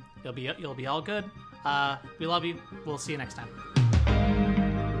 You'll be all good. We love you. We'll see you next time.